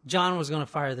bullet, John was going to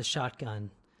fire the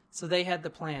shotgun. So they had the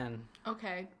plan.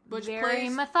 Okay. Very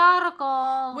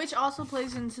methodical. Which also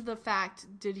plays into the fact,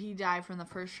 did he die from the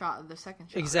first shot or the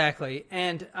second shot? Exactly.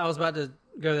 And I was about to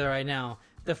go there right now.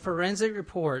 The forensic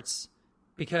reports,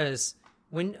 because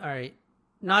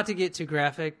not to get too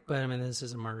graphic, but I mean, this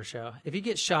is a murder show. If you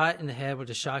get shot in the head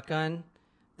with a shotgun,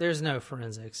 there's no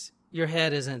forensics. Your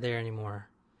head isn't there anymore.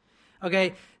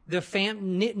 Okay,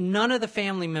 none of the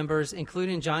family members,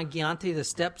 including John Gianti, the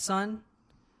stepson,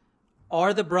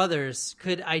 or the brothers,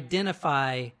 could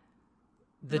identify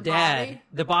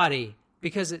the body,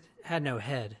 because it had no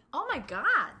head. Oh my God.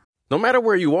 No matter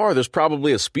where you are, there's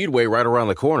probably a Speedway right around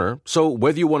the corner. So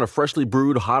whether you want a freshly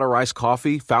brewed hot or iced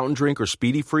coffee, fountain drink, or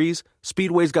speedy freeze,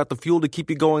 Speedway's got the fuel to keep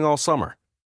you going all summer.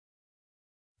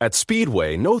 At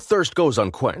Speedway, no thirst goes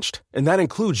unquenched, and that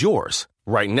includes yours.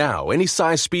 Right now, any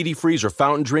size speedy freeze or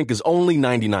fountain drink is only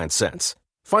 99 cents.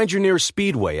 Find your nearest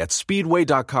Speedway at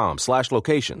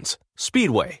speedway.com/locations.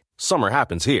 Speedway. Summer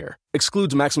happens here.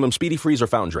 Excludes maximum speedy freeze or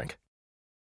fountain drink.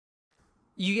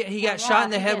 He got shot in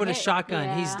the head with a shotgun.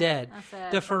 Yeah, He's dead. that's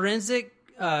it. The forensic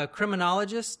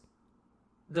criminologist,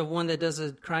 the one that does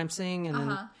a crime scene, and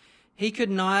then he could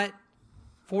not,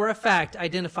 for a fact,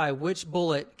 identify which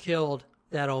bullet killed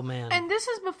that old man. And this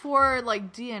is before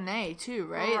like DNA too,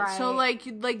 right? So like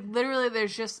literally,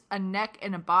 there's just a neck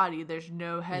and a body. There's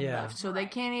no head left, so they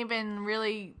can't even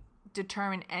really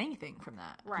determine anything from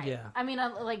that. Right. Yeah. I mean,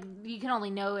 like, you can only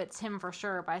know it's him for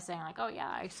sure by saying, like, oh, yeah,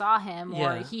 I saw him,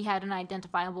 or he had an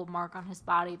identifiable mark on his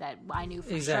body that I knew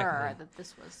for sure that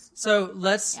this was. So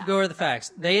let's go over the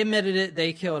facts. They admitted it.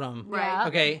 They killed him. Right.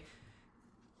 Okay.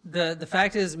 The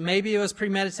fact is, maybe it was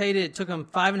premeditated. It took him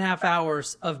 5.5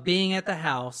 hours of being at the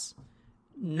house,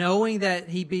 knowing that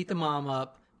he beat the mom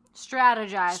up,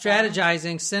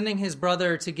 strategizing, sending his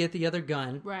brother to get the other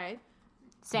gun. Right.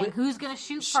 Saying who's going to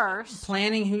shoot first.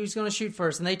 Planning who's going to shoot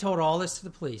first. And they told all this to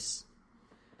the police.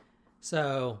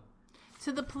 So.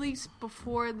 To the police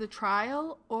before the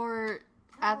trial or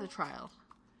at the trial?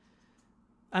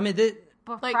 I mean,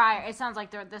 prior, it sounds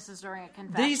like this is during a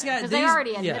confession. These guys, they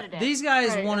already admitted it. These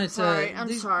guys wanted to.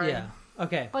 I'm sorry. Yeah.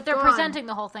 Okay. But they're presenting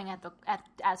the whole thing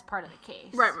as part of the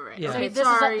case. Right. Yeah. So Okay,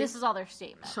 this is all their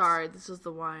statements. Sorry, this is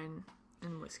the wine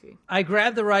and whiskey. I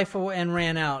grabbed the rifle and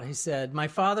ran out, he said. My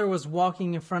father was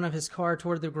walking in front of his car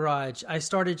toward the garage. I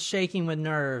started shaking with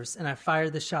nerves, and I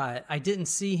fired the shot. I didn't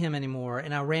see him anymore,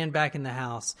 and I ran back in the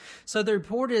house. So the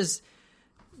report is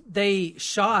they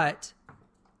shot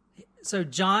So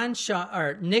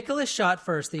Nicholas shot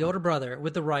first, the older brother,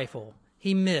 with the rifle.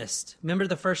 He missed. Remember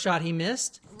the first shot he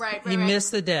missed? Right. He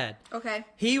missed the dad. Okay.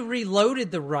 He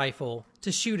reloaded the rifle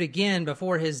to shoot again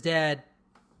before his dad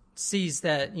sees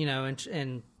that,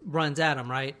 and runs at him,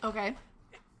 right? Okay.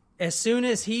 As soon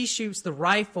as he shoots the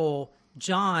rifle,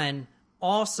 John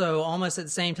also, almost at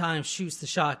the same time, shoots the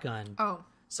shotgun. Oh.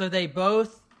 So they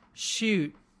both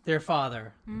shoot their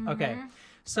father. Mm-hmm. Okay.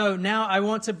 So now I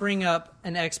want to bring up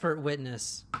an expert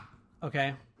witness.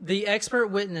 Okay. The expert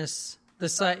witness,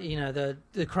 the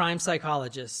crime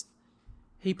psychologist,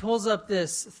 he pulls up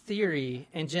this theory,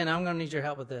 and Jen, I'm going to need your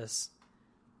help with this,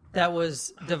 that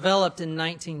was developed in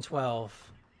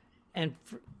 1912. And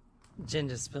Jen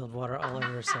just spilled water all over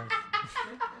herself.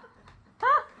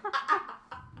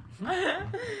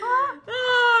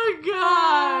 Oh,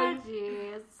 God. Oh,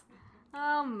 jeez.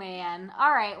 Oh, man.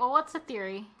 All right. Well, what's the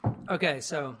theory? Okay,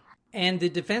 so, and the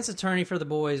defense attorney for the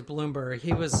boys, Bloomberg,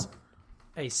 he was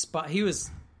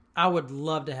I would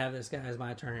love to have this guy as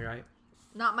my attorney, right?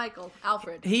 Not Michael,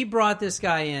 Alfred. He brought this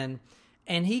guy in,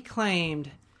 and he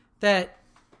claimed that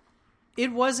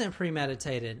it wasn't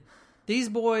premeditated. These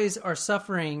boys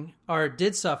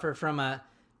did suffer from a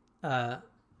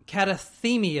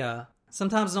catathemia,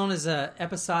 sometimes known as a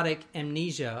episodic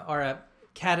amnesia or a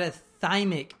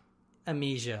catathymic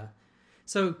amnesia.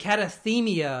 So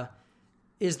catathemia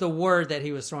is the word that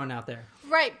he was throwing out there.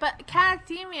 Right, but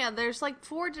catathemia, there's like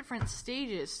 4 different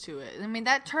stages to it. I mean,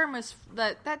 that term was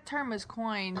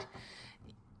coined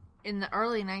in the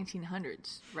early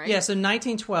 1900s, right? Yeah, so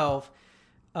 1912,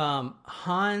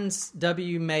 Hans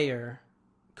W. Mayer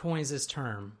coins this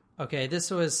term. Okay,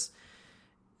 this was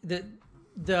and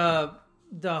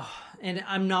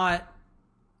I'm not.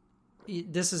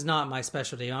 This is not my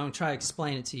specialty. I'm going to try to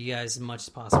explain it to you guys as much as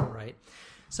possible, right?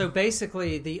 So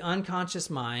basically, the unconscious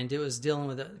mind, it was dealing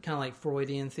with a kind of like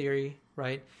Freudian theory,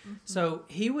 right? Mm-hmm. So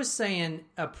he was saying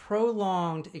a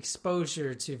prolonged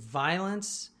exposure to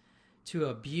violence, to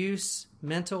abuse,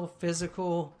 mental,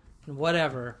 physical,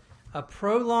 whatever, a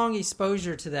prolonged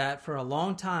exposure to that for a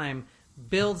long time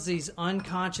builds these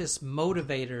unconscious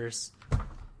motivators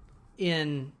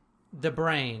in the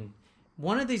brain.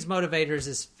 One of these motivators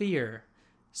is fear.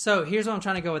 So here's what I'm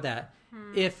trying to go with that.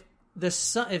 If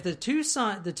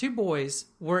the two boys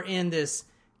were in this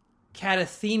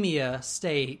catathemia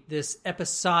state, this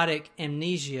episodic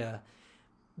amnesia,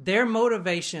 their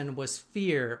motivation was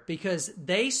fear because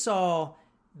they saw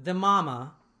the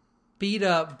mama beat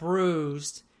up,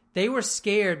 bruised. They were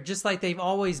scared, just like they've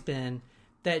always been,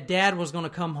 that dad was going to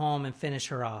come home and finish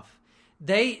her off.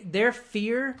 Their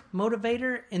fear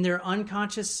motivator in their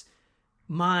unconscious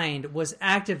mind was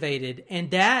activated, and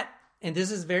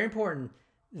this is very important,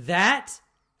 that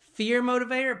fear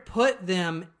motivator put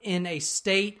them in a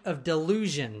state of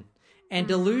delusion. And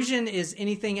delusion is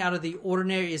anything out of the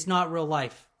ordinary. It's not real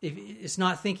life. It's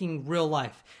not thinking real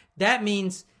life. That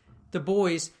means the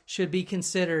boys should be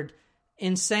considered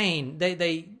insane.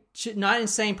 They should not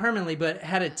insane permanently, but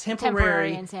had a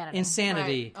temporary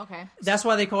insanity. Right. Okay. That's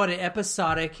why they call it an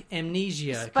episodic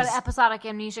amnesia. But episodic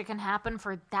amnesia can happen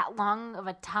for that long of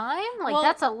a time?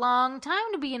 That's a long time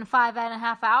to be in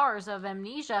 5.5 hours of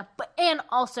amnesia. And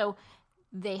also,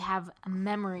 they have a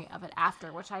memory of it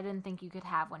after, which I didn't think you could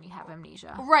have when you have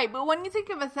amnesia. Right, but when you think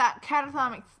of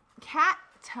catathymic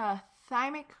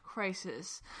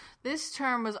crisis, this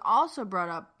term was also brought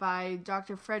up by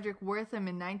Dr. Frederick Wertham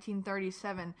in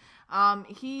 1937.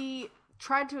 He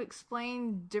tried to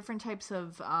explain different types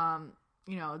of,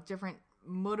 different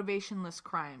motivationless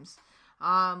crimes.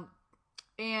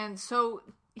 And so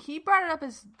he brought it up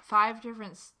as 5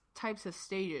 different types of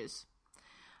stages.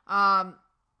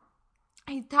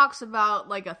 He talks about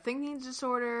like a thinking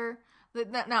disorder.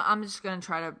 Now I'm just going to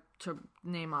try to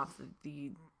name off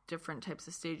the different types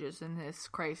of stages in this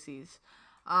crisis.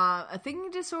 A thinking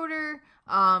disorder,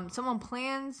 someone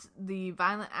plans the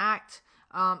violent act,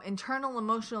 internal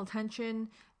emotional tension,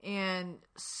 and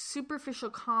superficial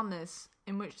calmness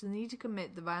in which the need to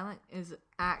commit the violent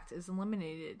act is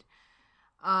eliminated,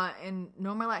 and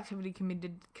normal activity can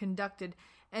be conducted.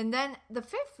 And then the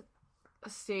 5th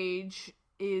stage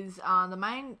is the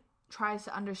mind tries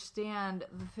to understand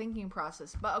the thinking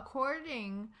process. But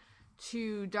according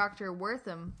to Dr.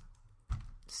 Wertham,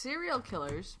 serial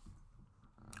killers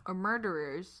or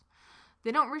murderers,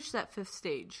 they don't reach that 5th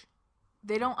stage.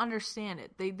 They don't understand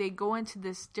it. They go into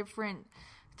this different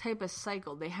type of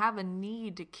cycle. They have a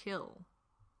need to kill.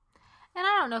 And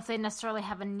I don't know if they necessarily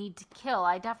have a need to kill.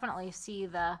 I definitely see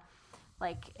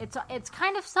it's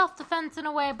kind of self-defense in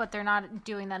a way, but they're not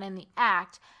doing that in the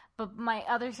act. But my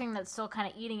other thing that's still kind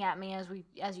of eating at me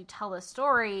as you tell this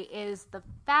story is the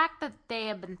fact that they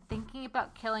have been thinking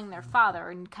about killing their father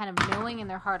and kind of knowing in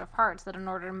their heart of hearts that in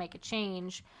order to make a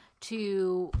change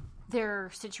to their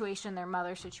situation, their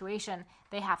mother's situation,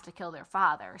 they have to kill their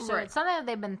father. So It's something that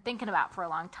they've been thinking about for a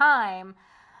long time.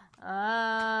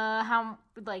 How,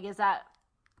 like, does that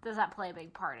play a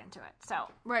big part into it? So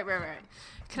Right.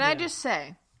 Can I just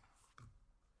say,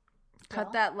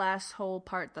 cut that last whole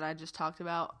part that I just talked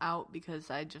about out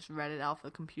because I just read it off the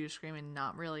computer screen and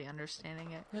not really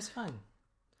understanding it. That's fine.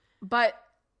 But,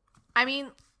 I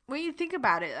mean, when you think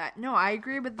about it, no, I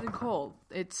agree with Nicole.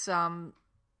 It's,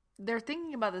 they're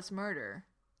thinking about this murder.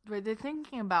 But they're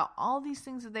thinking about all these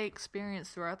things that they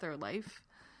experienced throughout their life.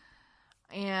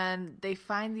 And they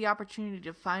find the opportunity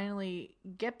to finally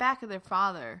get back at their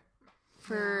father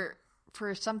for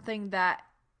something that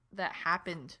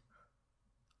happened,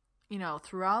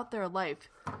 throughout their life.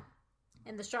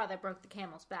 And the straw that broke the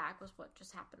camel's back was what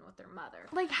just happened with their mother.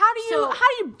 Like, how do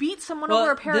you beat someone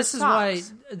over a pair of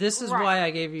socks? This is why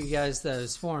I gave you guys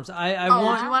those forms. Do you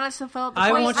want us to fill out the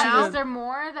forms now? Is there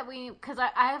more that we? Because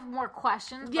I have more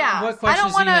questions. Yeah, what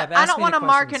questions do you have? I don't want to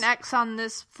mark an X on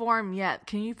this form yet.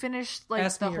 Can you finish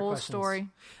the whole story?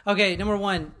 Okay, number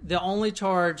one, the only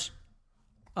charge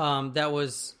that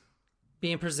was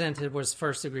being presented was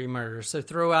first-degree murder. So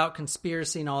throw out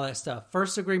conspiracy and all that stuff.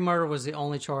 First-degree murder was the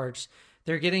only charge.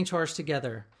 They're getting charged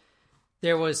together.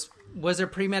 Was there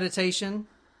premeditation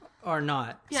or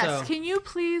not? Yes. So, can you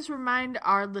please remind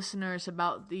our listeners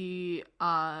about the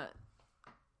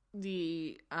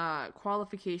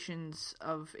qualifications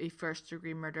of a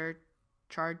first-degree murder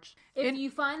charge? If you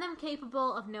find them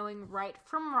capable of knowing right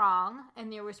from wrong,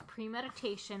 and there was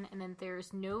premeditation, and then there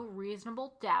is no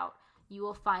reasonable doubt, you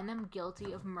will find them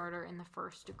guilty of murder in the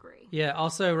first degree. Yeah,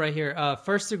 also right here,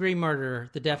 first-degree murder,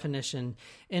 the definition.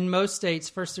 In most states,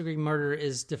 first-degree murder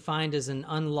is defined as an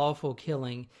unlawful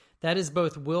killing. That is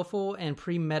both willful and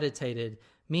premeditated,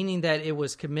 meaning that it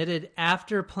was committed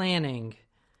after planning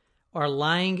or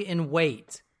lying in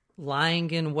wait.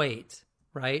 Lying in wait,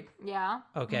 right? Yeah.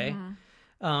 Okay.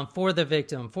 Mm-hmm. For the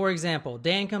victim. For example,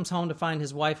 Dan comes home to find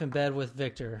his wife in bed with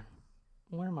Victor.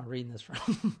 Where am I reading this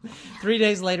from? 3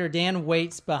 days later, Dan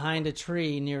waits behind a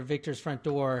tree near Victor's front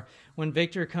door. When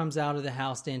Victor comes out of the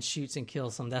house, Dan shoots and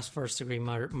kills him. That's first-degree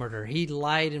murder. He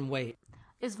lied in wait.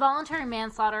 Is voluntary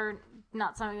manslaughter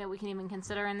not something that we can even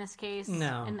consider in this case?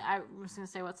 No. And I was going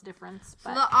to say, what's the difference?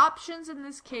 But... So the options in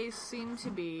this case seem to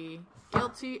be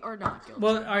guilty or not guilty.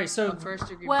 Well, all right, so...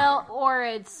 First-degree murder. Or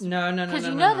it's... No. Because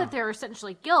you know that they're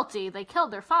essentially guilty. They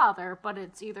killed their father, but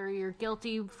it's either you're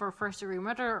guilty for first-degree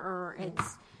murder or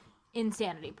it's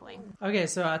insanity plea. Okay,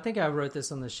 so I think I wrote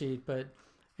this on the sheet, but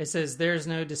it says, there's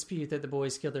no dispute that the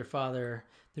boys killed their father.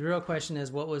 The real question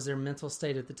is, what was their mental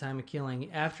state at the time of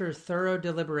killing? After thorough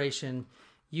deliberation,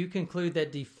 you conclude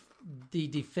that the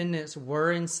defendants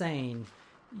were insane.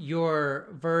 Your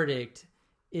verdict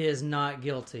is not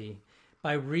guilty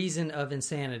by reason of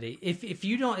insanity.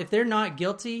 If they're not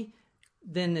guilty,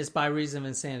 then it's by reason of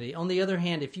insanity. On the other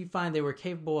hand, if you find they were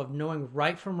capable of knowing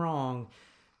right from wrong,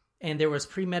 and there was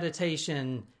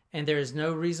premeditation, and there is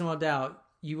no reasonable doubt,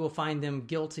 you will find them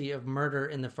guilty of murder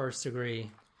in the first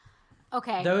degree.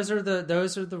 Okay. Those are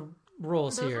the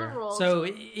rules Those here. are the rules. So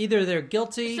either they're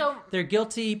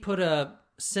guilty, put a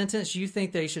sentence you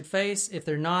think they should face. If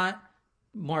they're not,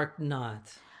 mark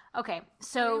not. Okay,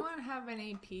 so... Anyone have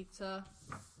any pizza?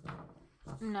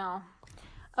 No.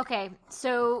 Okay,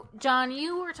 so John,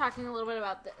 you were talking a little bit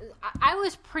about I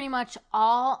was pretty much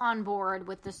all on board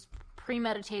with this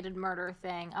premeditated murder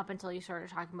thing up until you started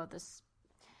talking about this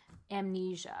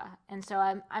amnesia, and so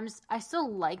I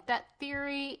still like that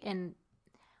theory and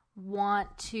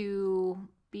want to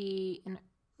be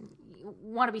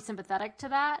sympathetic to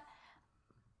that,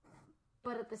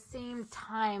 but at the same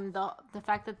time, the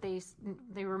fact that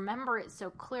they remember it so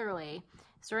clearly.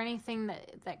 Is there anything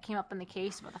that came up in the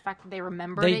case about the fact that they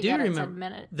remembered it? They do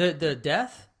remember the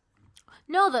death.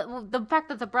 No, the fact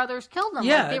that the brothers killed them.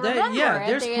 Yeah, like, they remember it.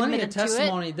 There's they plenty of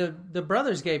testimony. To The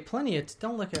brothers gave plenty of.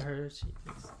 Don't look at her.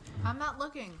 I'm not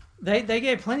looking. They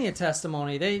gave plenty of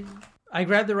testimony. I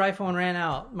grabbed the rifle and ran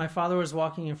out. My father was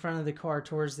walking in front of the car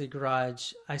towards the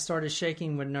garage. I started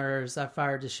shaking with nerves. I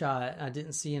fired the shot. I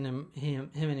didn't see him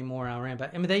anymore. I ran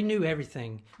back. I mean, they knew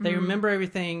everything. They remember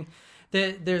everything.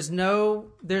 There's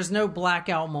no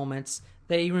blackout moments.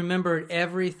 They remembered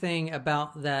everything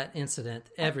about that incident.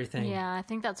 Everything. Yeah, I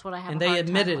think that's what I have. And they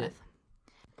admitted it.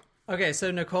 Okay,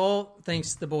 so Nicole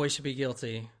thinks the boy should be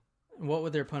guilty. What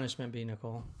would their punishment be,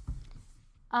 Nicole?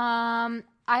 I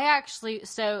actually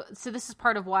so this is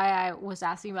part of why I was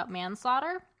asking about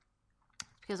manslaughter,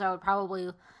 because I would probably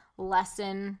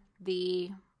lessen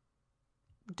the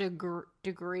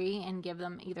degree and give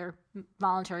them either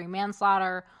voluntary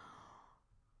manslaughter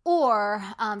or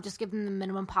just give them the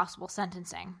minimum possible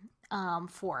sentencing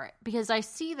for it. Because I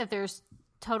see that there's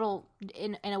total,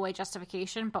 in a way,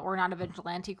 justification, but we're not a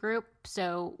vigilante group,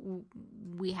 so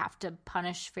we have to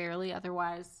punish fairly.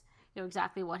 Otherwise,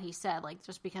 exactly what he said, like,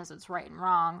 just because it's right and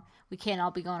wrong, we can't all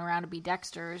be going around to be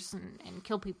Dexters and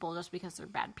kill people just because they're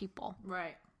bad people.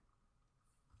 Right.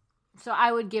 So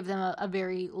I would give them a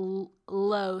very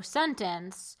low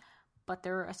sentence, but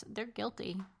they're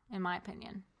guilty, in my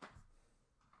opinion.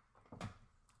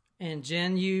 And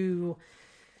Jen, you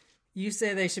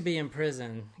say they should be in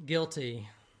prison. Guilty.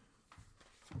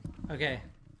 Okay.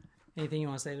 Anything you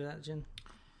want to say to that, Jen?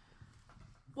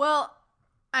 Well,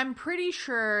 I'm pretty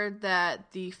sure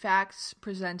that the facts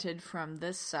presented from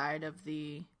this side of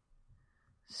the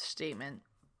statement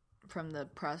from the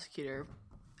prosecutor,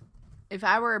 if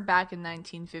I were back in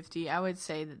 1950, I would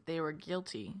say that they were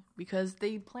guilty because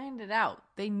they planned it out.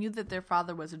 They knew that their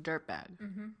father was a dirtbag.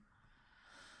 Mm-hmm.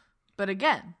 But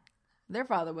again, their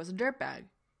father was a dirtbag.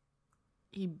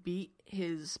 He beat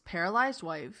his paralyzed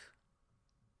wife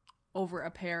over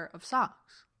a pair of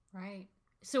socks. Right.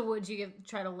 So would you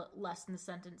try to lessen the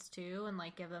sentence too and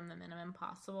like give them the minimum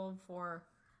possible for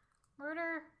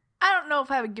murder? I don't know if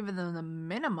I would give them the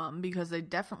minimum because they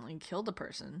definitely killed a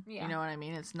person. Yeah. You know what I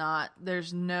mean? It's not,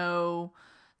 there's no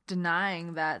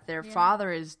denying that their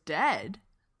father is dead.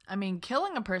 I mean,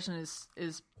 killing a person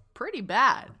is pretty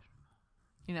bad.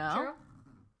 You know? True.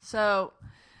 So,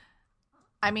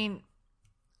 I mean,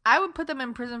 I would put them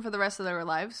in prison for the rest of their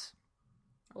lives.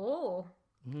 Oh.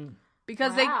 Mm-hmm.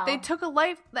 Because they took a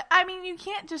life. I mean, you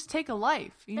can't just take a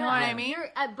life. You know what I mean?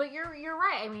 But you're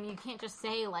right. I mean, you can't just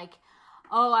say like,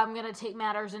 "Oh, I'm going to take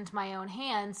matters into my own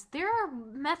hands." There are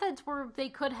methods where they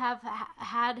could have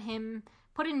had him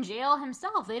put in jail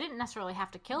himself. They didn't necessarily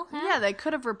have to kill him. Yeah, they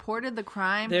could have reported the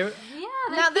crime. He could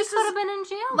have been in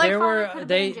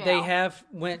jail. They have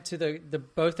went to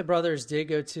both the brothers did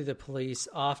go to the police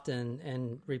often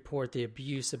and report the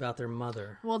abuse about their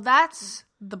mother. Well, that's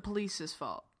the police's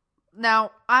fault.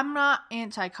 Now, I'm not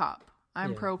anti-cop.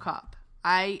 I'm pro-cop.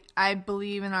 I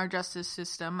believe in our justice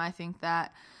system. I think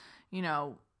that,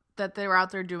 that they're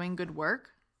out there doing good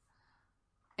work.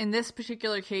 In this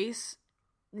particular case,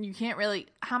 you can't really...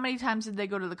 How many times did they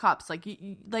go to the cops?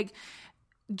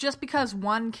 Just because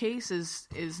one case is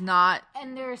not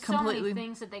and there's completely... so many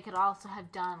things that they could also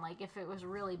have done. Like, if it was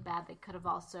really bad, they could have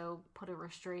also put a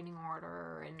restraining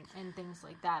order and things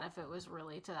like that if it was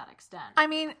really to that extent. I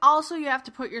mean, also you have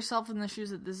to put yourself in the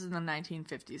shoes that this is in the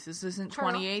 1950s. This isn't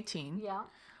 2018. Yeah.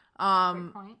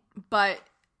 Great point. But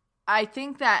I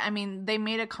think that, they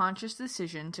made a conscious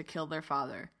decision to kill their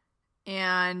father.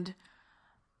 And,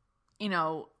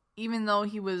 even though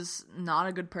he was not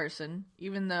a good person,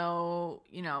 even though,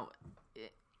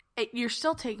 you're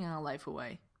still taking a life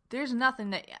away. There's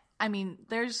nothing that,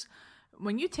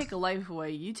 when you take a life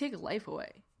away, you take a life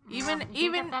away. You can't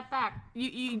get that back.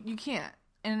 You can't.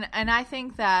 And I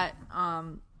think that, I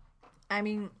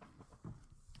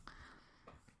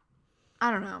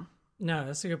don't know. No,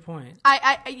 that's a good point.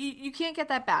 You can't get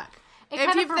that back. It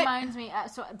kind of reminds me,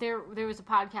 so there was a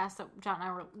podcast that John and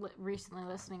I were recently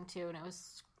listening to, and it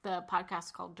was the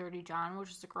podcast called Dirty John, which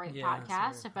is a great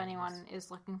podcast. If anyone is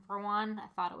looking for one, I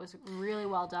thought it was really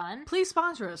well done. Please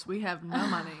sponsor us. We have no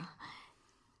money.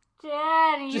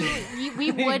 Jen,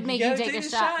 we would make you take a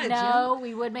shot. No,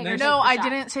 we would make her take a shot. I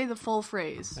didn't say the full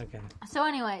phrase. Okay. So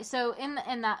anyway,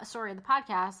 in that story of the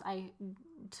podcast,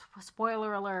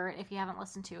 spoiler alert if you haven't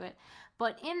listened to it,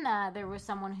 but in that there was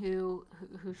someone who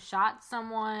shot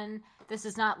someone. This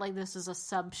is not like this is a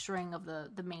sub-string of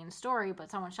the main story,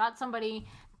 but someone shot somebody.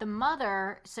 The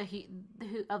mother,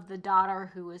 of the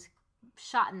daughter who was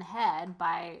shot in the head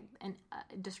by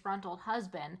a disgruntled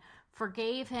husband,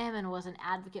 forgave him and was an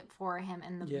advocate for him,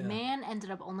 and the man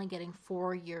ended up only getting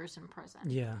 4 years in prison.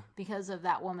 Yeah, because of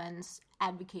that woman's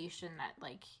advocation that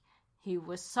he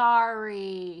was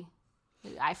sorry.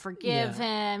 I forgive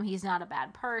him. He's not a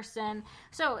bad person.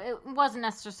 So it wasn't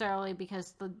necessarily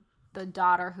because the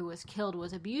daughter who was killed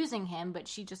was abusing him, but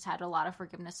she just had a lot of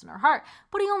forgiveness in her heart.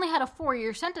 But he only had a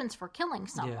 4-year sentence for killing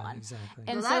someone. Yeah, exactly.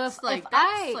 And well,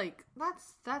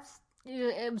 that's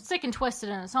it was sick and twisted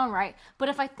in its own right. But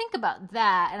if I think about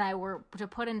that and I were to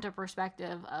put into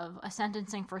perspective of a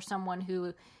sentencing for someone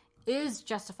who is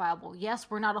justifiable. Yes,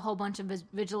 we're not a whole bunch of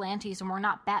vigilantes, and we're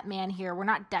not Batman here. We're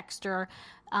not Dexter.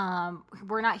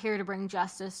 We're not here to bring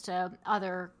justice to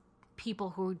other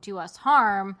people who do us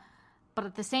harm. But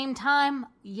at the same time,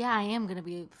 I am going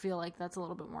to feel like that's a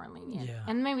little bit more lenient. Yeah.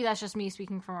 And maybe that's just me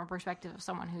speaking from a perspective of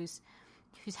someone who's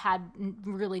who's had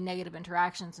really negative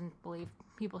interactions and believe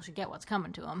people should get what's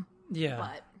coming to them. Yeah.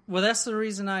 But Well, that's the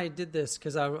reason I did this,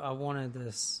 because I wanted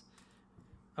this.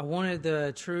 I wanted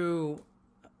the true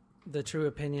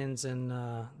opinions and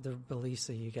the beliefs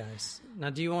of you guys. Now,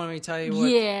 do you want me to tell you what?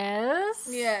 yes.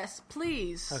 Yes,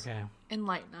 please. Okay.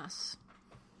 Enlighten us.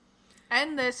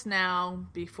 End this now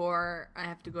before I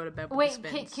have to go to bed with Wait, the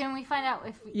spins. can we find out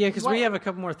if... Yeah, because we have a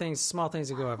couple more things, small things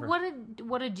to go over.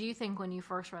 What did you think when you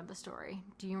first read the story?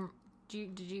 Did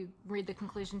you read the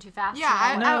conclusion too fast? Yeah,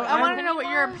 I want to know what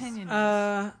your was? opinion is.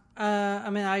 I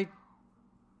mean,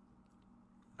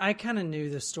 I kind of knew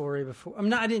the story before.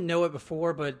 I didn't know it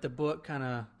before, but the book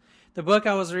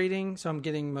I was reading, so I'm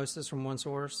getting most of this from one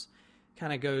source,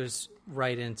 kind of goes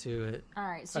right into it. All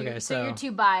right, so, Okay, so you're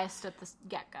too biased at the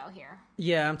get-go here.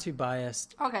 Yeah, I'm too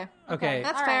biased. Okay. Okay.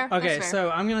 That's All fair. right. Okay, That's fair. so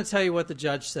I'm going to tell you what the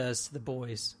judge says to the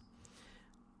boys.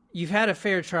 You've had a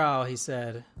fair trial, he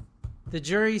said. The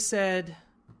jury said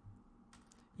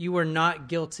you were not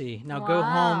guilty. Now go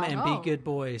home and Oh. be good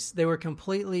boys. They were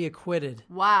completely acquitted.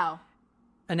 Wow.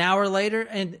 An hour later,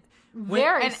 and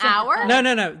Very An simple. hour?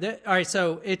 no. All right,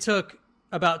 so it took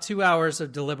about 2 hours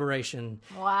of deliberation.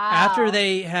 Wow. After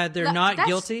they had their not That's-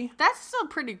 guilty. That's still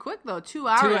pretty quick, though. 2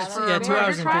 hours for a 2 murder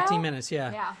hours and trial? 15 minutes,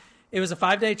 yeah. Yeah. It was a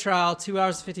 5-day trial, 2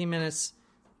 hours and 15 minutes.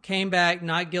 Came back,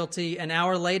 not guilty. An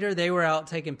hour later, they were out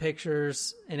taking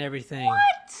pictures and everything. What?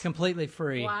 Completely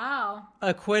free. Wow.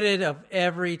 Acquitted of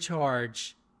every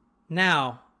charge.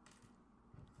 Now,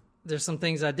 there's some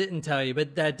things I didn't tell you,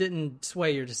 but that didn't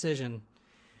sway your decision.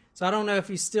 So I don't know if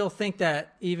you still think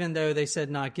that, even though they said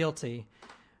not guilty,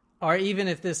 or even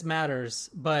if this matters,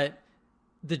 but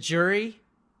the jury,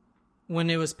 when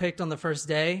it was picked on the first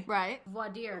day, Right. Voir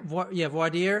dire. voir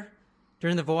dire,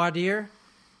 during the voir dire,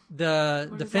 the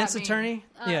does defense that mean? attorney,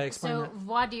 explain So that.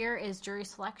 voir dire is jury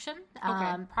selection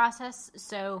Okay. process.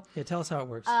 So Yeah, tell us how it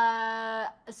works.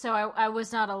 So I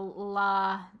was not a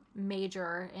law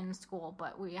major in school,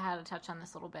 but we had to touch on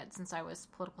this a little bit since I was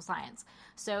political science.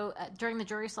 So during the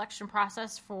jury selection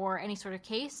process for any sort of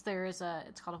case,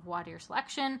 it's called a voir dire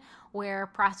selection, where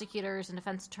prosecutors and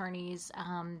defense attorneys,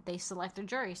 they select their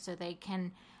jury so they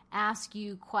can ask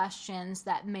you questions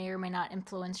that may or may not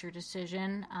influence your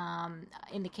decision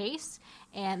in the case,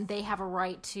 and they have a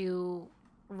right to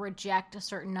reject a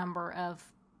certain number of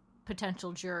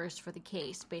potential jurors for the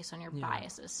case based on your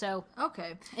biases. So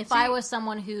Okay. if I was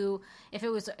someone who, if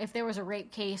there was a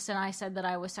rape case and I said that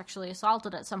I was sexually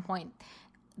assaulted at some point,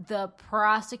 the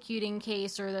prosecuting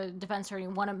case or the defense attorney,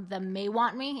 one of them may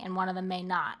want me and one of them may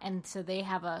not, and so they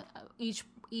have each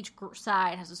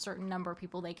side has a certain number of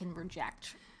people they can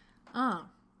reject. I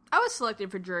was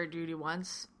selected for jury duty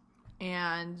once,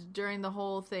 and during the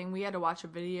whole thing, we had to watch a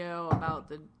video about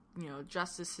the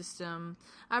justice system.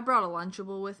 I brought a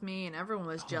Lunchable with me, and everyone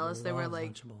was jealous. They were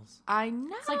like, Lunchables. "I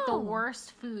know." It's like the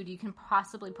worst food you can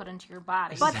possibly put into your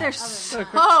body. but they're So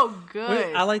so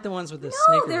good. I like the ones with the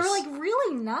Snickers. they're like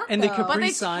really not. and the though. But Capri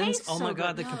they Suns. taste Oh my so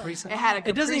god, good. the Capri Suns. It had a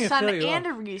It doesn't Capri even Sun fill you and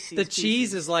up. a Reese's. The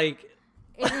cheese is like,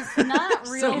 It is not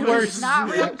real. So cheese. worse. It's not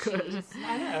real cheese.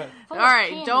 I know. Full All of right,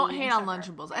 candy don't and hate on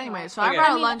sugar. Lunchables. Anyway, so Okay. I brought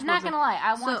I a mean, Lunchable. I'm not gonna lie.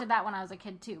 I So- wanted that when I was a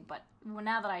kid too, but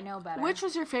now that I know better, Which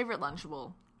was your favorite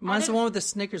Lunchable? mine's the one with the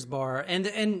Snickers bar and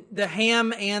the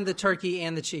ham and the turkey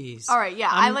and the cheese. All right, yeah,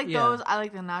 I like yeah. those. I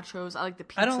like the nachos. I like the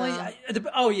pizza. I don't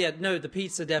like. The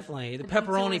pizza definitely. The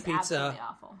pepperoni was pizza. absolutely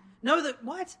awful. No,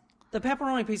 the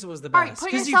pepperoni pizza was the All right, best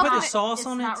put because you yourself put in the it. sauce It's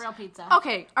on not it. real pizza.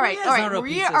 Okay, all right, Yeah, all it's not right. real We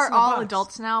pizza. It's are in a all box.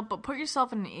 adults now, but put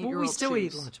yourself in an 8-year-old We still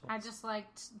eat shoes. Lunchables. I just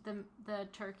liked the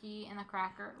turkey and the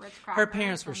Ritz crackers. Her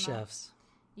parents were and the- chefs.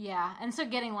 Yeah, and so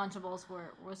getting Lunchables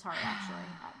was hard actually.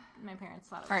 My parents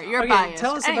thought it was All right, hard. you're Okay, biased.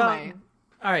 tell us anyway, about.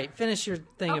 All right, finish your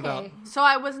thing about. Okay. so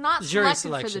I was not Jury selected for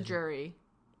the selection. jury,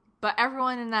 but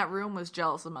everyone in that room was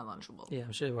jealous of my Lunchable. Yeah,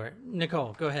 I'm sure you were.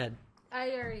 Nicole, go ahead.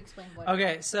 I already explained what.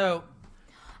 Okay, so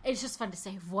It's just fun to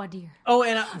say voir dire. oh,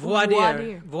 and voir Voir dire,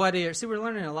 dire. voir dire. See, we're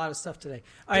learning a lot of stuff today.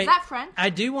 All Is right, that French? I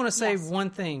do want to say Yes. one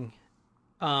thing.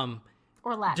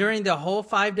 Or Latin. During the whole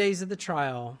 5 days of the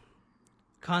trial,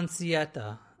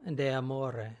 Concetta de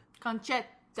Amore. Concetta.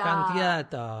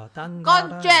 Concetta.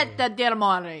 Concetta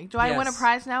d'amore. Do I win a Yes.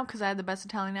 prize now because I had the best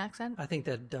Italian accent? I think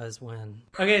that does win.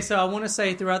 Okay, so I want to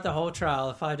say throughout the whole trial,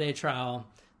 the 5-day trial,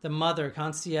 the mother,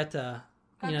 Concetta,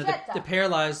 the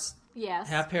paralyzed, yes.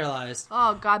 half paralyzed,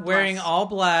 Oh, God bless. wearing all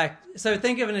black. So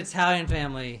think of an Italian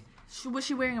family. Was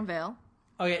she wearing a veil?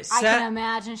 Okay, I can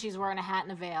imagine she's wearing a hat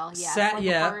and a veil.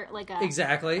 Yeah.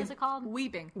 exactly. What's it called?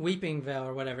 Weeping. Weeping veil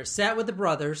or whatever. Sat with the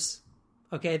brothers.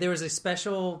 Okay, there was a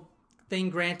special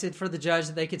thing granted for the judge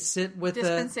that they could sit with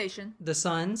Dispensation. the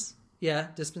sons. Yeah,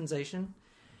 dispensation.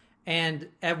 And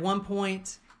at one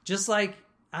point, Just like,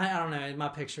 I don't know, in my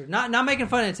picture. Not making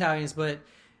fun of Italians, but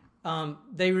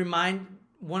they remind,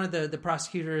 one of the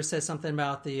prosecutors says something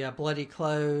about the bloody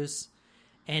clothes,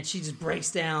 and she just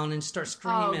breaks down and starts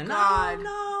screaming, Oh, God.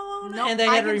 no. Nope, And they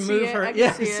had to I can see remove it. her. I can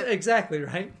Yes, see it. exactly,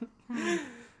 right?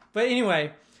 But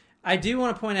anyway, I do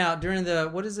want to point out during the,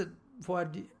 what is it?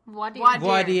 Voir Voir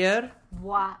Voir dire?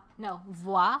 Voir. No.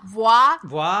 Voir.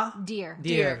 Voir. Deer.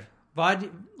 Dire. Like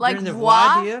during the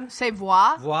voir. dire? Say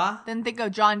voir. Voir. Then think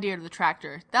of John Deere the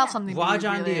tractor. That's something Voir to be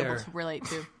John really Deere. able to relate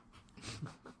to.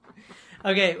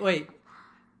 Okay, wait.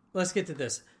 Let's get to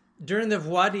this. During the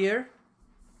voir dire,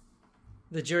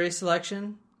 the jury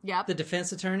selection, Yep. the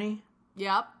defense attorney,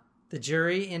 Yep. the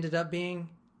jury ended up being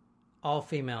all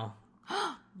female.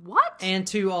 What? And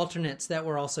 2 alternates that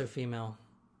were also female.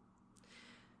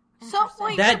 So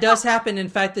wait. That does happen. In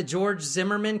fact, the George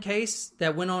Zimmerman case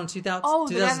that went on in the guy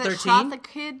that shot the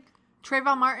kid,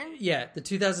 Trayvon Martin. Yeah, the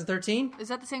 2013. Is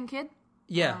that the same kid?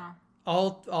 Yeah,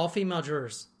 all female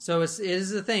jurors. So it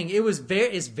is a thing.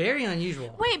 It's very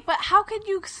unusual. Wait, but how could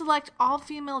you select all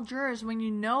female jurors when you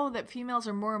know that females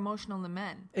are more emotional than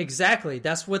men? Exactly.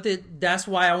 That's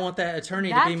why I want that attorney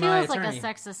That to be my feels attorney. like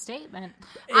a sexist statement.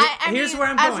 Here's where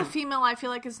I'm as going. a female, I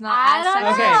feel like it's not I as don't sexist.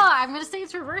 know. Okay. I'm going to say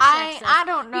it's reverse sexist. I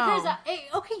don't know. Because,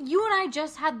 okay, you and I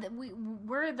just had,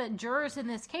 we're the jurors in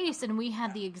this case, and we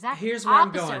had the exact Here's where I'm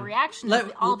opposite going. reaction as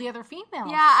all the other females.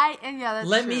 Yeah, that's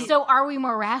Let true. me- So are we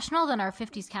more rational than our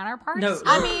 50s counterparts? No,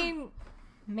 I mean,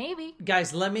 Maybe.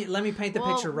 guys, let me paint the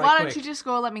picture right why quick. don't you just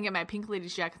go let me get my pink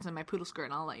ladies jackets and my poodle skirt,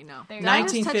 and I'll let you know. There you Did I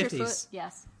just go. touch your 1950s. foot?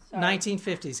 Yes. Sorry.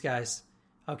 1950s, guys.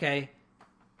 Okay,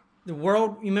 the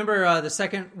world. You remember the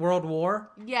Second World War?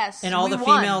 Yes, And all we the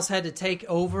won. females had to take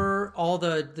over all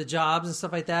the jobs and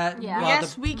stuff like that. Yeah. while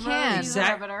Yes, the- we can. Rosie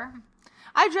Exact- the Riveter.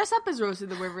 I dressed up as Rosie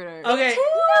the Riveter. Okay.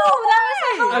 No, that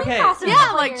was a Halloween Okay. costume a Yeah,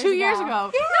 couple like 2 years ago.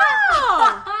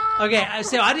 Okay.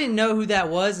 So I didn't know who that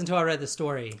was until I read the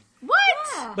story. What?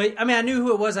 Yeah. But I mean, I knew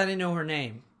who it was. I didn't know her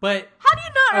name. But How do you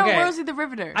not know Okay. Rosie the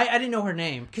Riveter? I didn't know her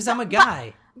name because I'm a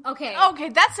guy. Okay. Okay,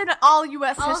 that's in all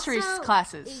U.S. history Also,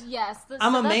 classes. Yes.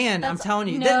 I'm so a that's- man. I'm that's- telling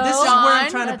you. No, This is where I'm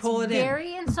John, trying to that's pull it in.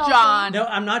 very insulting. John. No,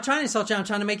 I'm not trying to insult you. I'm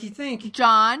trying to make you think.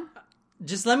 John.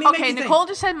 Just let me make Okay, you Nicole think.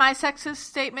 just said my sexist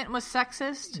statement was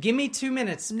sexist. Give me 2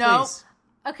 minutes, No. please.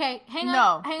 Okay, hang on.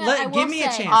 No. Hang on. I will Give me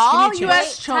a say- chance. All Give me a U.S.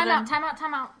 chance. children. Time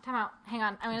out. Hang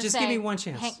on. I'm going to Just say. give me one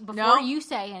chance. Before No. you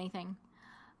say anything,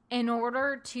 in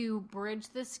order to bridge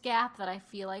this gap that I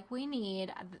feel like we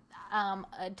need,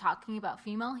 talking about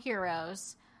female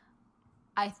heroes,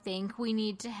 I think we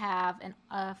need to have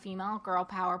a female girl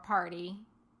power party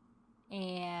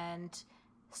and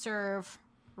serve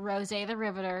Rose the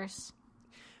Riveters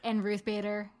and Ruth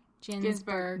Bader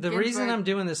Ginsburg. The reason I'm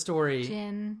doing this story,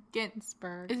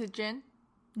 Ginsburg. Is it gin?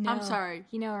 No, I'm sorry.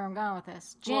 You know where I'm going with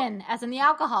this. Gin, as in the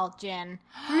alcohol, gin.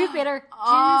 Ruth Bader Ginsburg.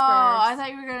 Oh, I thought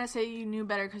you were going to say you knew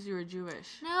better because you were Jewish.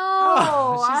 No.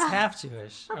 oh, she's half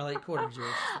Jewish or like quarter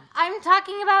Jewish. I'm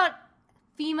talking about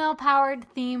female-powered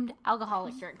themed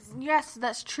alcoholic drinks. Yes,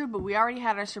 that's true, but we already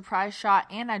had our surprise shot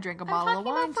and I drank a I'm bottle of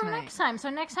talking wine about for tonight. next time. So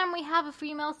next time we have a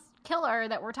female killer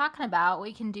that we're talking about,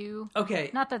 we can do... Okay.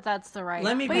 Not that that's the right...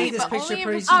 Let me Wait, paint this but picture, only if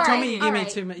please. it's- You all told right, me you all give me right.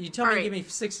 2 minutes. You told me All to give right. me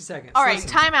 60 seconds. All right, Listen.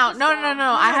 time out. No,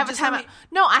 I have a just let timeout. me-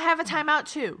 No, I have a timeout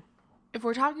too. If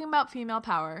we're talking about female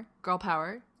power, girl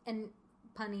power, And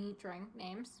punny drink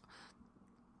names.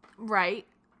 right,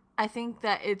 I think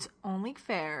that it's only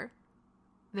fair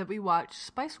that we watch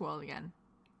Spice World again.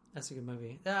 That's a good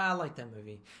movie. I like that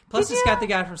movie. Plus, it's got the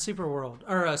guy from Superworld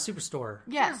or Superstore.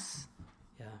 Yes.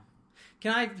 Yeah.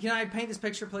 Can I paint this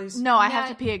picture, please? No, I Yeah. have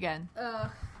to pee again. No,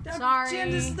 sorry.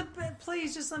 Jen, this is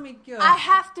please just let me go. I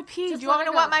have to pee. Just Do you want me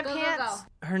let to it wet my go. Go, go, pants?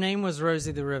 go. Her name was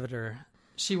Rosie the Riveter.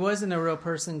 She wasn't a real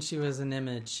person. She was an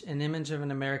image of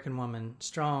an American woman,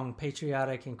 strong,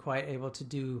 patriotic, and quite able to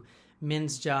do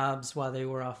men's jobs while they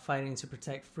were off fighting to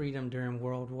protect freedom during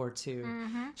World War II.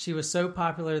 Mm-hmm. She was so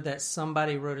popular that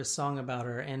somebody wrote a song about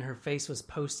her, and her face was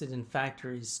posted in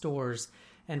factories, stores,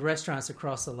 and restaurants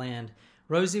across the land.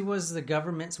 Rosie was the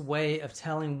government's way of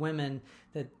telling women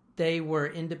that they were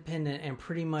independent and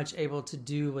pretty much able to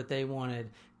do what they wanted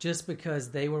just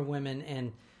because they were women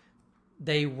and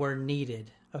they were needed.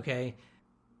 Okay,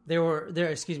 there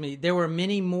were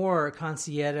many more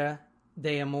Concierge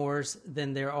de Amours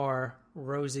than there are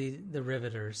Rosie the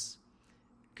Riveters,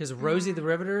 because Rosie the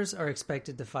Riveters are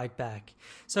expected to fight back.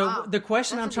 So Wow. the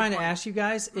question That's I'm a trying good to point. ask you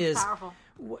guys is, Powerful.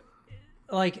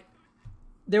 like,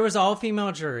 there was all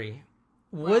female jury.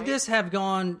 Would Right. this have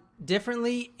gone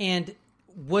differently? And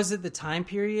was it the time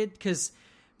period? Because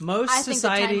most I think the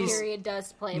time societies, period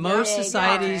does play a most big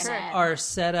societies part in it. are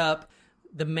set up.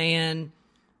 The man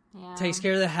takes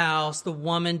care of the house. The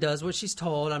woman does what she's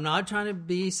told. I'm not trying to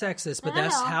be sexist, but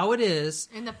that's how it is.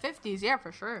 In the 50s, yeah,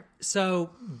 for sure. So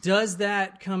does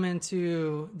that come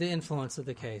into the influence of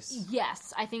the case?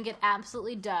 Yes, I think it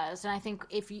absolutely does. And I think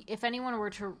if anyone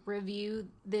were to review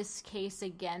this case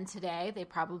again today, they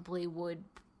probably would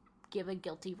give a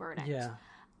guilty verdict. Yeah.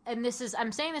 And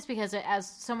I'm saying this because as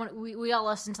someone, we all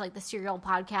listen to like the Serial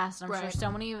podcast, and I'm sure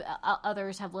so many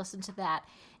others have listened to that.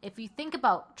 If you think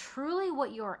about truly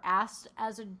what you're asked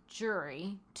as a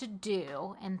jury to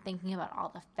do and thinking about all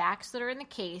the facts that are in the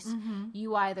case,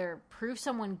 you either prove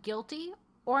someone guilty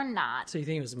or not. So you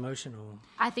think it was emotional?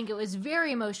 I think it was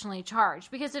very emotionally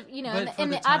charged because if in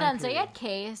the Adnan Zayed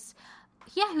case,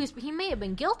 he may have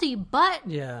been guilty, but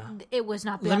it was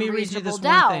not beyond reasonable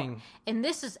doubt. And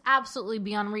this is absolutely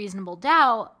beyond reasonable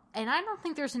doubt. And I don't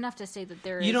think there's enough to say that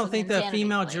there is. You don't think the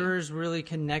female jurors really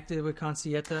connected with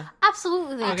Consieta?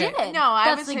 Absolutely, they did. No,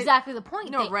 that's exactly the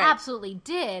point. They absolutely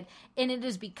did, and it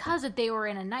is because that they were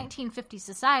in a 1950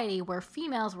 society where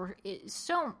females were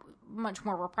so much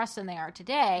more repressed than they are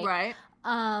today. Right.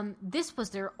 This was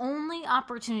their only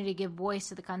opportunity to give voice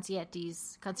to the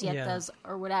Consietas,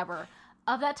 or whatever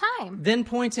of that time. Then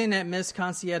pointing at Miss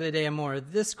Consieta de Amor,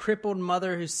 this crippled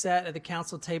mother who sat at the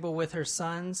council table with her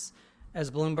sons. As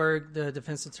Bloomberg, the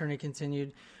defense attorney,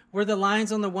 continued, were the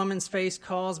lines on the woman's face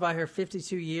caused by her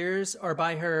 52 years or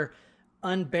by her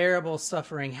unbearable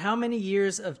suffering? How many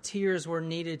years of tears were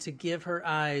needed to give her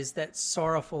eyes that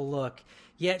sorrowful look?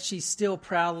 Yet she still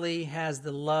proudly has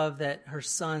the love that her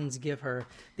sons give her.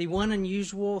 The one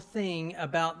unusual thing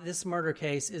about this murder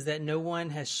case is that no one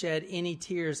has shed any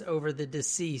tears over the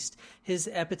deceased. His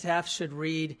epitaph should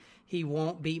read, "He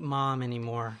won't beat mom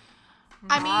anymore."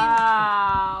 I mean,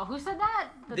 wow. Who said that?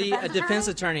 The defense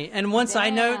attorney. And one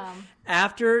side note,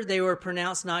 after they were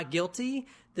pronounced not guilty,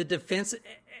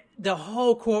 the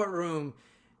whole courtroom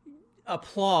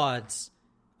applauds,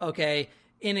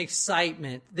 in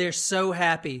excitement. They're so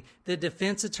happy. The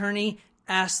defense attorney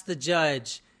asked the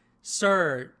judge,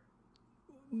 "Sir,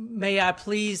 may I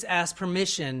please ask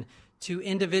permission to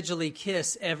individually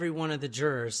kiss every one of the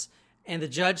jurors?" And the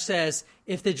judge says,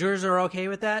 if the jurors are okay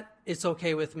with that, it's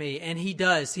okay with me. And he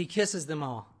does. He kisses them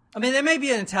all. I mean, that may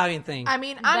be an Italian thing. I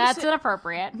mean, that's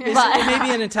inappropriate. It may be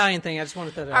an Italian thing. I just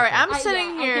wanted that out. All right, I'm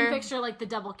sitting here. I can picture like the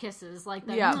double kisses, like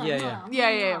the yeah,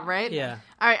 right? Yeah.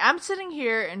 All right, I'm sitting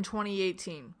here in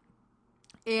 2018,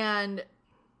 and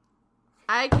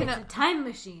I can it's a time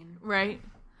machine, right?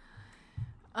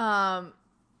 I'm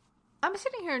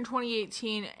sitting here in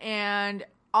 2018, and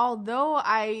although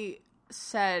I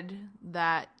said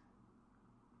that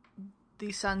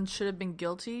the son should have been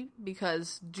guilty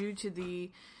because due to the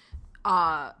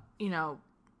so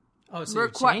you're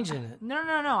changing it. No,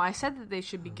 I said that they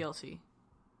should be guilty.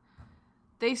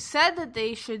 They said that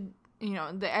they should,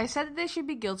 I said that they should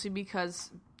be guilty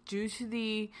because due to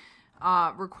the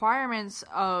requirements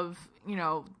of,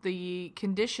 the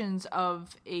conditions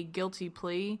of a guilty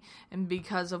plea and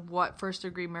because of what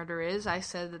first-degree murder is, I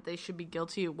said that they should be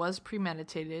guilty. It was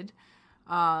premeditated.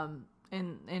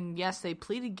 And yes, they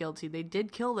pleaded guilty. They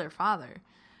did kill their father.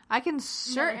 I can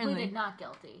certainly... they pleaded not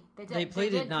guilty. They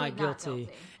pleaded not guilty.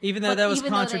 Even though that was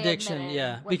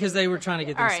contradiction, because they were trying to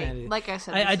get their sanity. Like I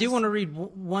said... I do want to read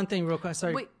one thing real quick.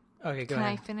 Sorry. Wait, okay, go ahead.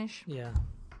 Can I finish? Yeah.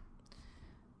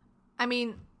 I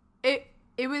mean, it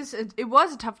was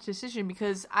a tough decision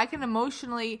because I can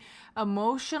emotionally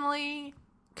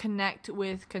connect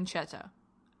with Conchetta.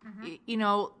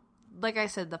 Mm-hmm. Like I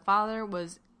said, the father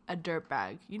was a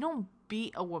dirtbag. You don't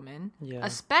beat a woman,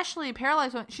 especially a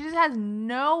paralyzed woman. She just has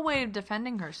no way of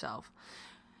defending herself.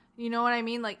 You know what I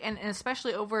mean? Like, and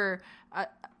especially over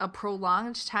a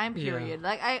prolonged time period. Yeah.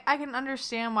 Like, I can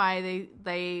understand why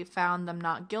they found them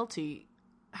not guilty.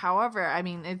 However, I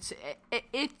mean, it's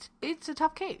a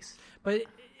tough case. But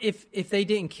if they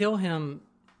didn't kill him,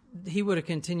 he would have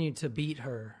continued to beat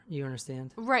her. You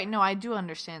understand? Right. No, I do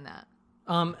understand that.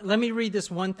 Let me read this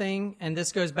one thing, and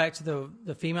this goes back to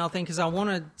the female thing, because I want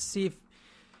to see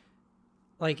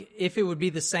if it would be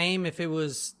the same if it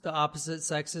was the opposite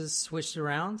sexes switched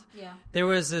around. Yeah. There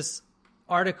was this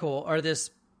article, or this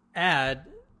ad,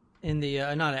 in the,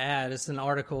 not an ad, it's an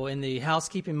article in the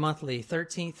Housekeeping Monthly,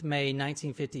 13th May,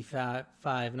 1955,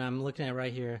 and I'm looking at it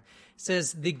right here. It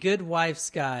says, The Good Wife's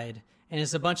Guide, and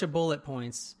it's a bunch of bullet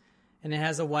points, and it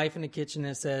has a wife in the kitchen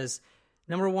that says,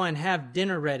 Number 1, have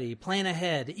dinner ready. Plan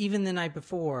ahead, even the night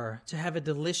before, to have a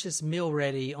delicious meal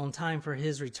ready on time for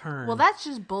his return. Well, that's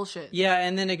just bullshit. Yeah,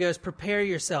 and then it goes, prepare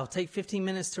yourself. Take 15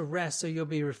 minutes to rest so you'll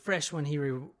be refreshed when he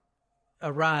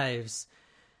arrives.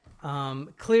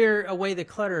 Clear away the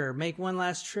clutter. Make one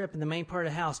last trip in the main part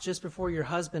of the house just before your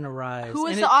husband arrives. Who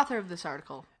is the author of this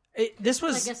article? This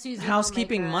was like a Susie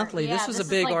Housekeeping Homemaker. Monthly. Yeah, this was a is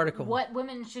big like article. What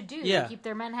women should do Yeah. to keep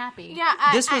their men happy. Yeah,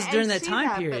 This was during that see time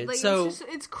but, period, like, so-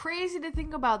 it's crazy to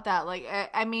think about that. Like,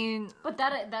 I mean, But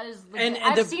that is And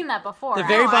I've seen that before. The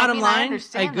very I bottom mean, I line: a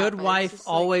understand good that, but it's wife just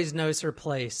like- always knows her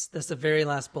place. That's the very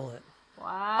last bullet.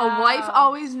 Wow. a wife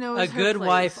always knows A her good place.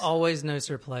 wife always knows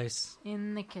her place.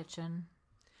 in the kitchen.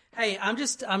 Hey, I'm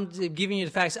giving you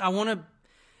the facts. I want to,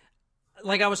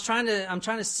 like, I'm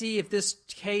trying to see if this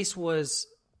case was,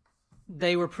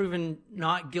 they were proven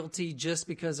not guilty just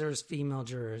because there was female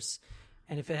jurors,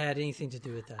 and if it had anything to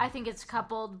do with that. I think it's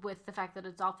coupled with the fact that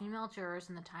it's all female jurors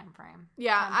in the time frame.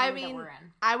 Yeah, time I period that mean, we're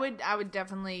in. I would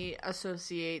definitely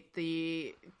associate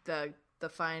the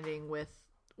finding with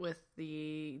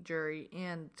the jury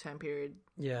and time period.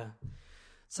 Yeah.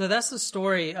 So that's the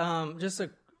story. Just a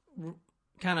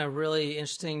kind of really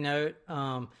interesting note.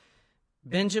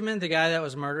 Benjamin, the guy that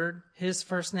was murdered, his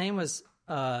first name was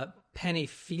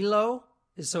Penafilo.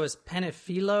 So it's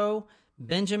Penafilo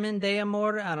Benjamin de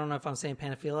Amor. I don't know if I'm saying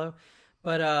Panafilo,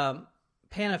 but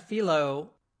Panafilo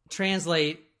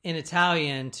translate in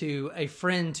Italian to a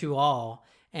friend to all.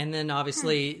 And then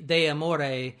obviously de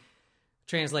Amore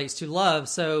translates to love.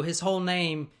 So his whole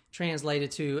name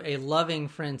translated to a loving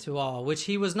friend to all, which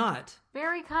he was not.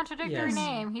 Very contradictory Yes.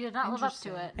 name. He did not live up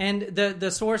to it. And the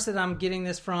source that I'm getting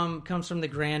this from comes from the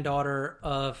granddaughter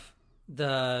of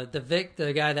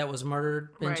the guy that was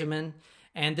murdered, Benjamin. Right.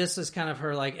 And this is kind of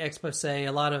her like expose. A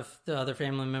lot of the other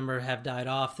family members have died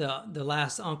off. The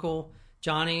last uncle,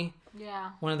 Johnny,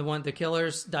 one of the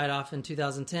killers, died off in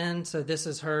 2010. So this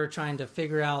is her trying to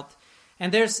figure out.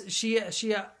 And she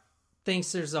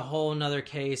thinks there's a whole nother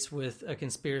case with a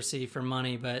conspiracy for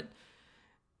money, but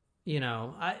you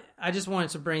know, I just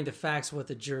wanted to bring the facts of what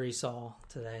the jury saw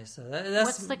today. So that's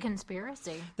what's the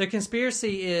conspiracy? The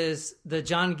conspiracy is the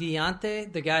John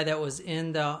Guillante, the guy that was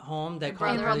in the home that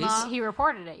called the police. He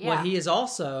reported it. Yeah. Well, he is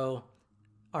also,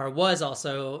 or was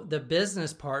also, the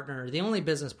business partner, the only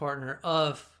business partner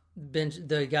of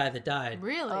the guy that died.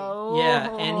 Really? Oh. Yeah,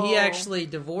 and he actually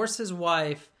divorced his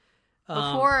wife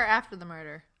before or after the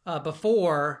murder.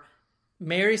 Before,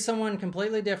 marries someone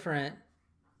completely different.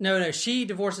 No, she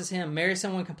divorces him, marries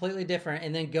someone completely different,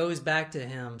 and then goes back to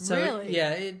him. So, really?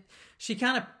 Yeah, she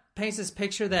kind of paints this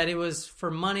picture that it was for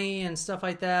money and stuff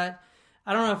like that.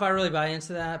 I don't know if I really buy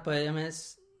into that, but I mean,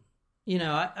 it's, you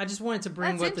know, I just wanted to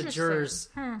bring what the jurors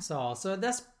saw. So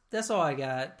that's all I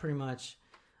got, pretty much.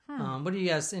 What do you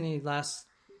guys, you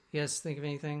guys think of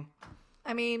anything?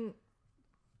 I mean,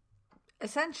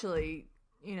 essentially,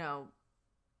 you know,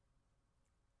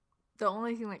 the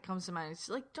only thing that comes to mind is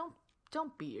like,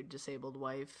 don't beat your disabled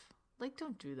wife. Like,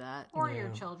 don't do that. Or your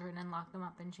children and lock them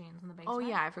up in chains in the basement. Oh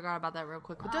yeah, I forgot about that real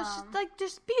quick. But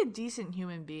just be a decent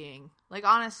human being. Like,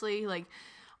 honestly, like,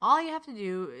 all you have to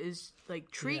do is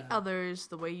like treat others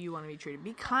the way you want to be treated.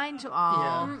 Be kind to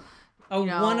all. Yeah. Oh,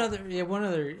 one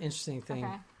other interesting thing.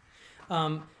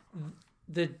 Okay.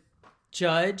 The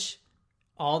judge,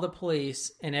 all the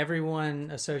police, and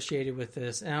everyone associated with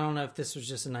this, and I don't know if this was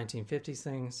just a 1950s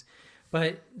things,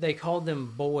 but they called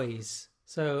them boys.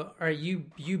 So, are you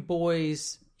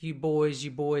boys, you boys,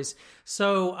 you boys.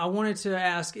 So, I wanted to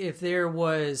ask if there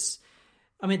was,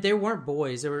 I mean, they weren't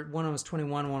boys. There were, one was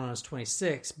 21, one was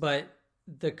 26, but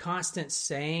the constant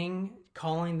saying,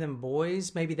 calling them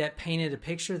boys, maybe that painted a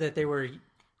picture that they were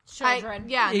children.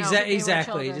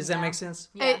 Exactly. Does that make sense?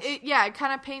 Yes. It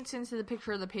kind of paints into the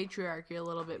picture of the patriarchy a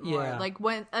little bit more. Yeah. Like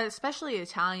when, especially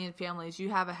Italian families, you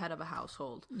have a head of a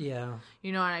household. Yeah.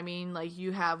 You know what I mean? Like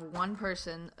you have one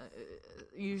person,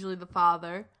 usually the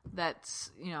father,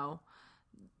 that's, you know,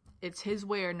 it's his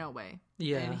way or no way.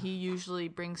 Yeah. And he usually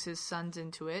brings his sons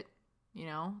into it. You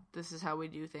know, this is how we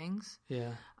do things.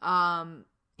 Yeah.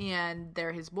 And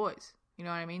they're his boys. You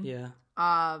know what I mean? Yeah.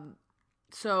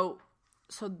 So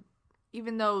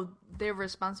even though they're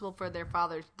responsible for their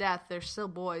father's death, they're still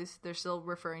boys. They're still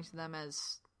referring to them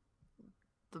as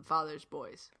the father's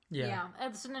boys. Yeah.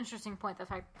 It's an interesting point. The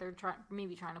fact they're trying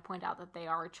to point out that they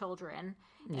are children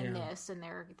in this, and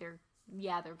they're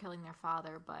killing their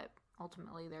father, but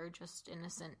ultimately they're just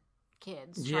innocent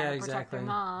kids trying to protect their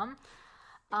mom.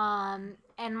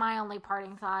 And my only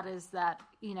parting thought is that,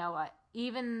 you know,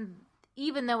 even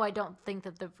though I don't think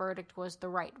that the verdict was the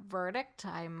right verdict,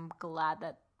 I'm glad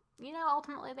that, you know,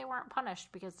 ultimately they weren't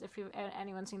punished, because if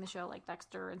anyone's seen the show like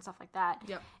Dexter and stuff like that,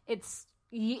 it's,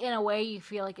 in a way, you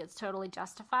feel like it's totally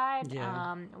justified.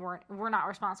 Yeah. We're not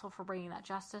responsible for bringing that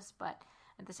justice, but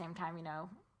at the same time, you know,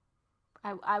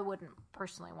 I wouldn't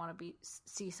personally want to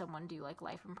see someone do like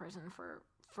life in prison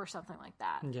for something like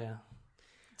that. Yeah.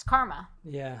 It's karma.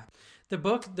 Yeah. The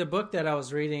book that I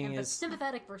was reading is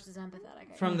sympathetic versus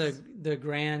empathetic. From the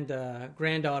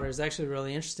granddaughter is actually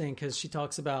really interesting because she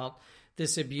talks about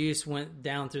this abuse went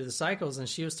down through the cycles, and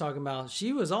she was talking about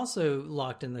she was also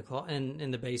locked in the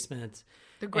in the basement.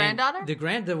 The granddaughter,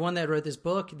 the one that wrote this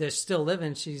book, that's still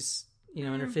living. She's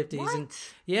in her 50s,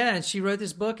 and she wrote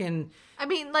this book, and I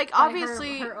mean, like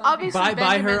obviously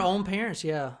by her own parents,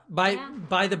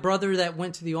 by the brother that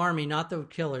went to the army, not the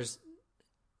killers.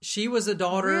 She was a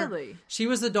daughter. Really? She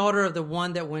was the daughter of the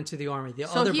one that went to the army. The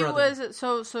other brother.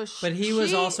 But he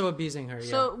was also abusing her.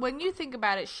 So when you think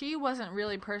about it, she wasn't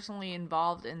really personally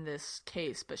involved in this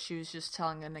case, but she was just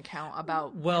telling an account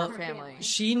about her family.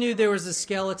 She knew there was a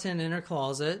skeleton in her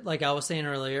closet, like I was saying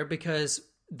earlier, because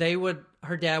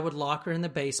her dad would lock her in the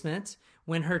basement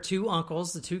when her two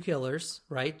uncles, the two killers,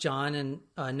 right, John and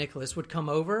Nicholas, would come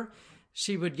over.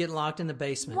 She would get locked in the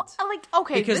basement.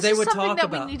 Because this is something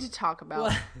that we need to talk about.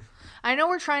 What? I know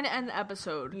we're trying to end the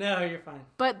episode. No, you're fine.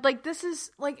 But this is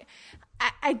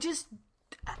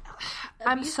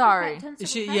I'm sorry.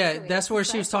 That's where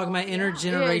she was talking about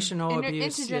intergenerational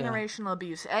abuse. Intergenerational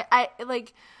abuse.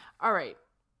 All right.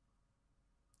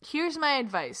 Here's my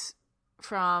advice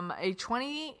from a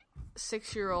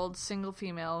 26-year-old single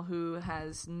female who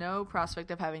has no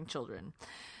prospect of having children.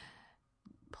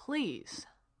 Please.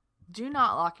 Do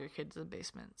not lock your kids in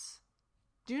basements.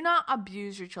 Do not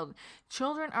abuse your children.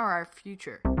 Children are our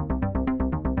future.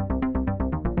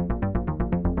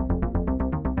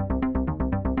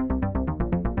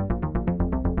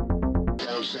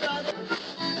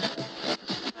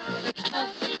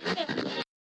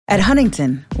 At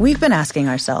Huntington, we've been asking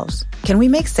ourselves, can we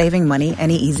make saving money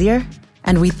any easier?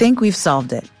 And we think we've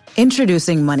solved it.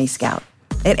 Introducing Money Scout.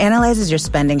 It analyzes your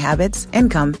spending habits,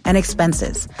 income, and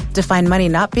expenses to find money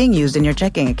not being used in your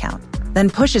checking account,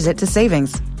 then pushes it to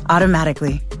savings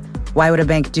automatically. Why would a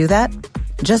bank do that?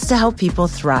 Just to help people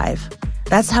thrive.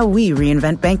 That's how we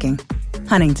reinvent banking.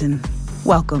 Huntington.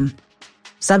 Welcome.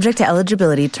 Subject to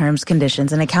eligibility, terms,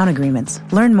 conditions, and account agreements.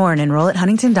 Learn more and enroll at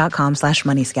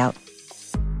huntington.com/moneyscout.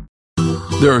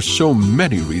 There are so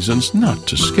many reasons not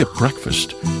to skip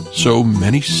breakfast. So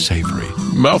many savory,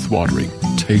 mouth-watering,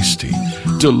 tasty,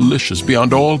 delicious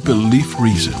beyond all belief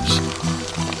reasons.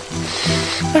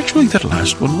 Actually, that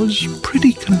last one was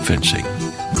pretty convincing.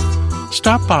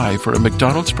 Stop by for a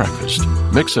McDonald's breakfast.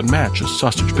 Mix and match a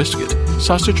sausage biscuit,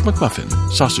 sausage McMuffin,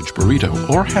 sausage burrito,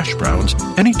 or hash browns,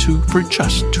 any two for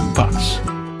just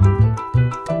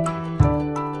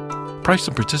 $2. Price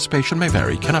and participation may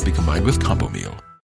vary, cannot be combined with combo meal.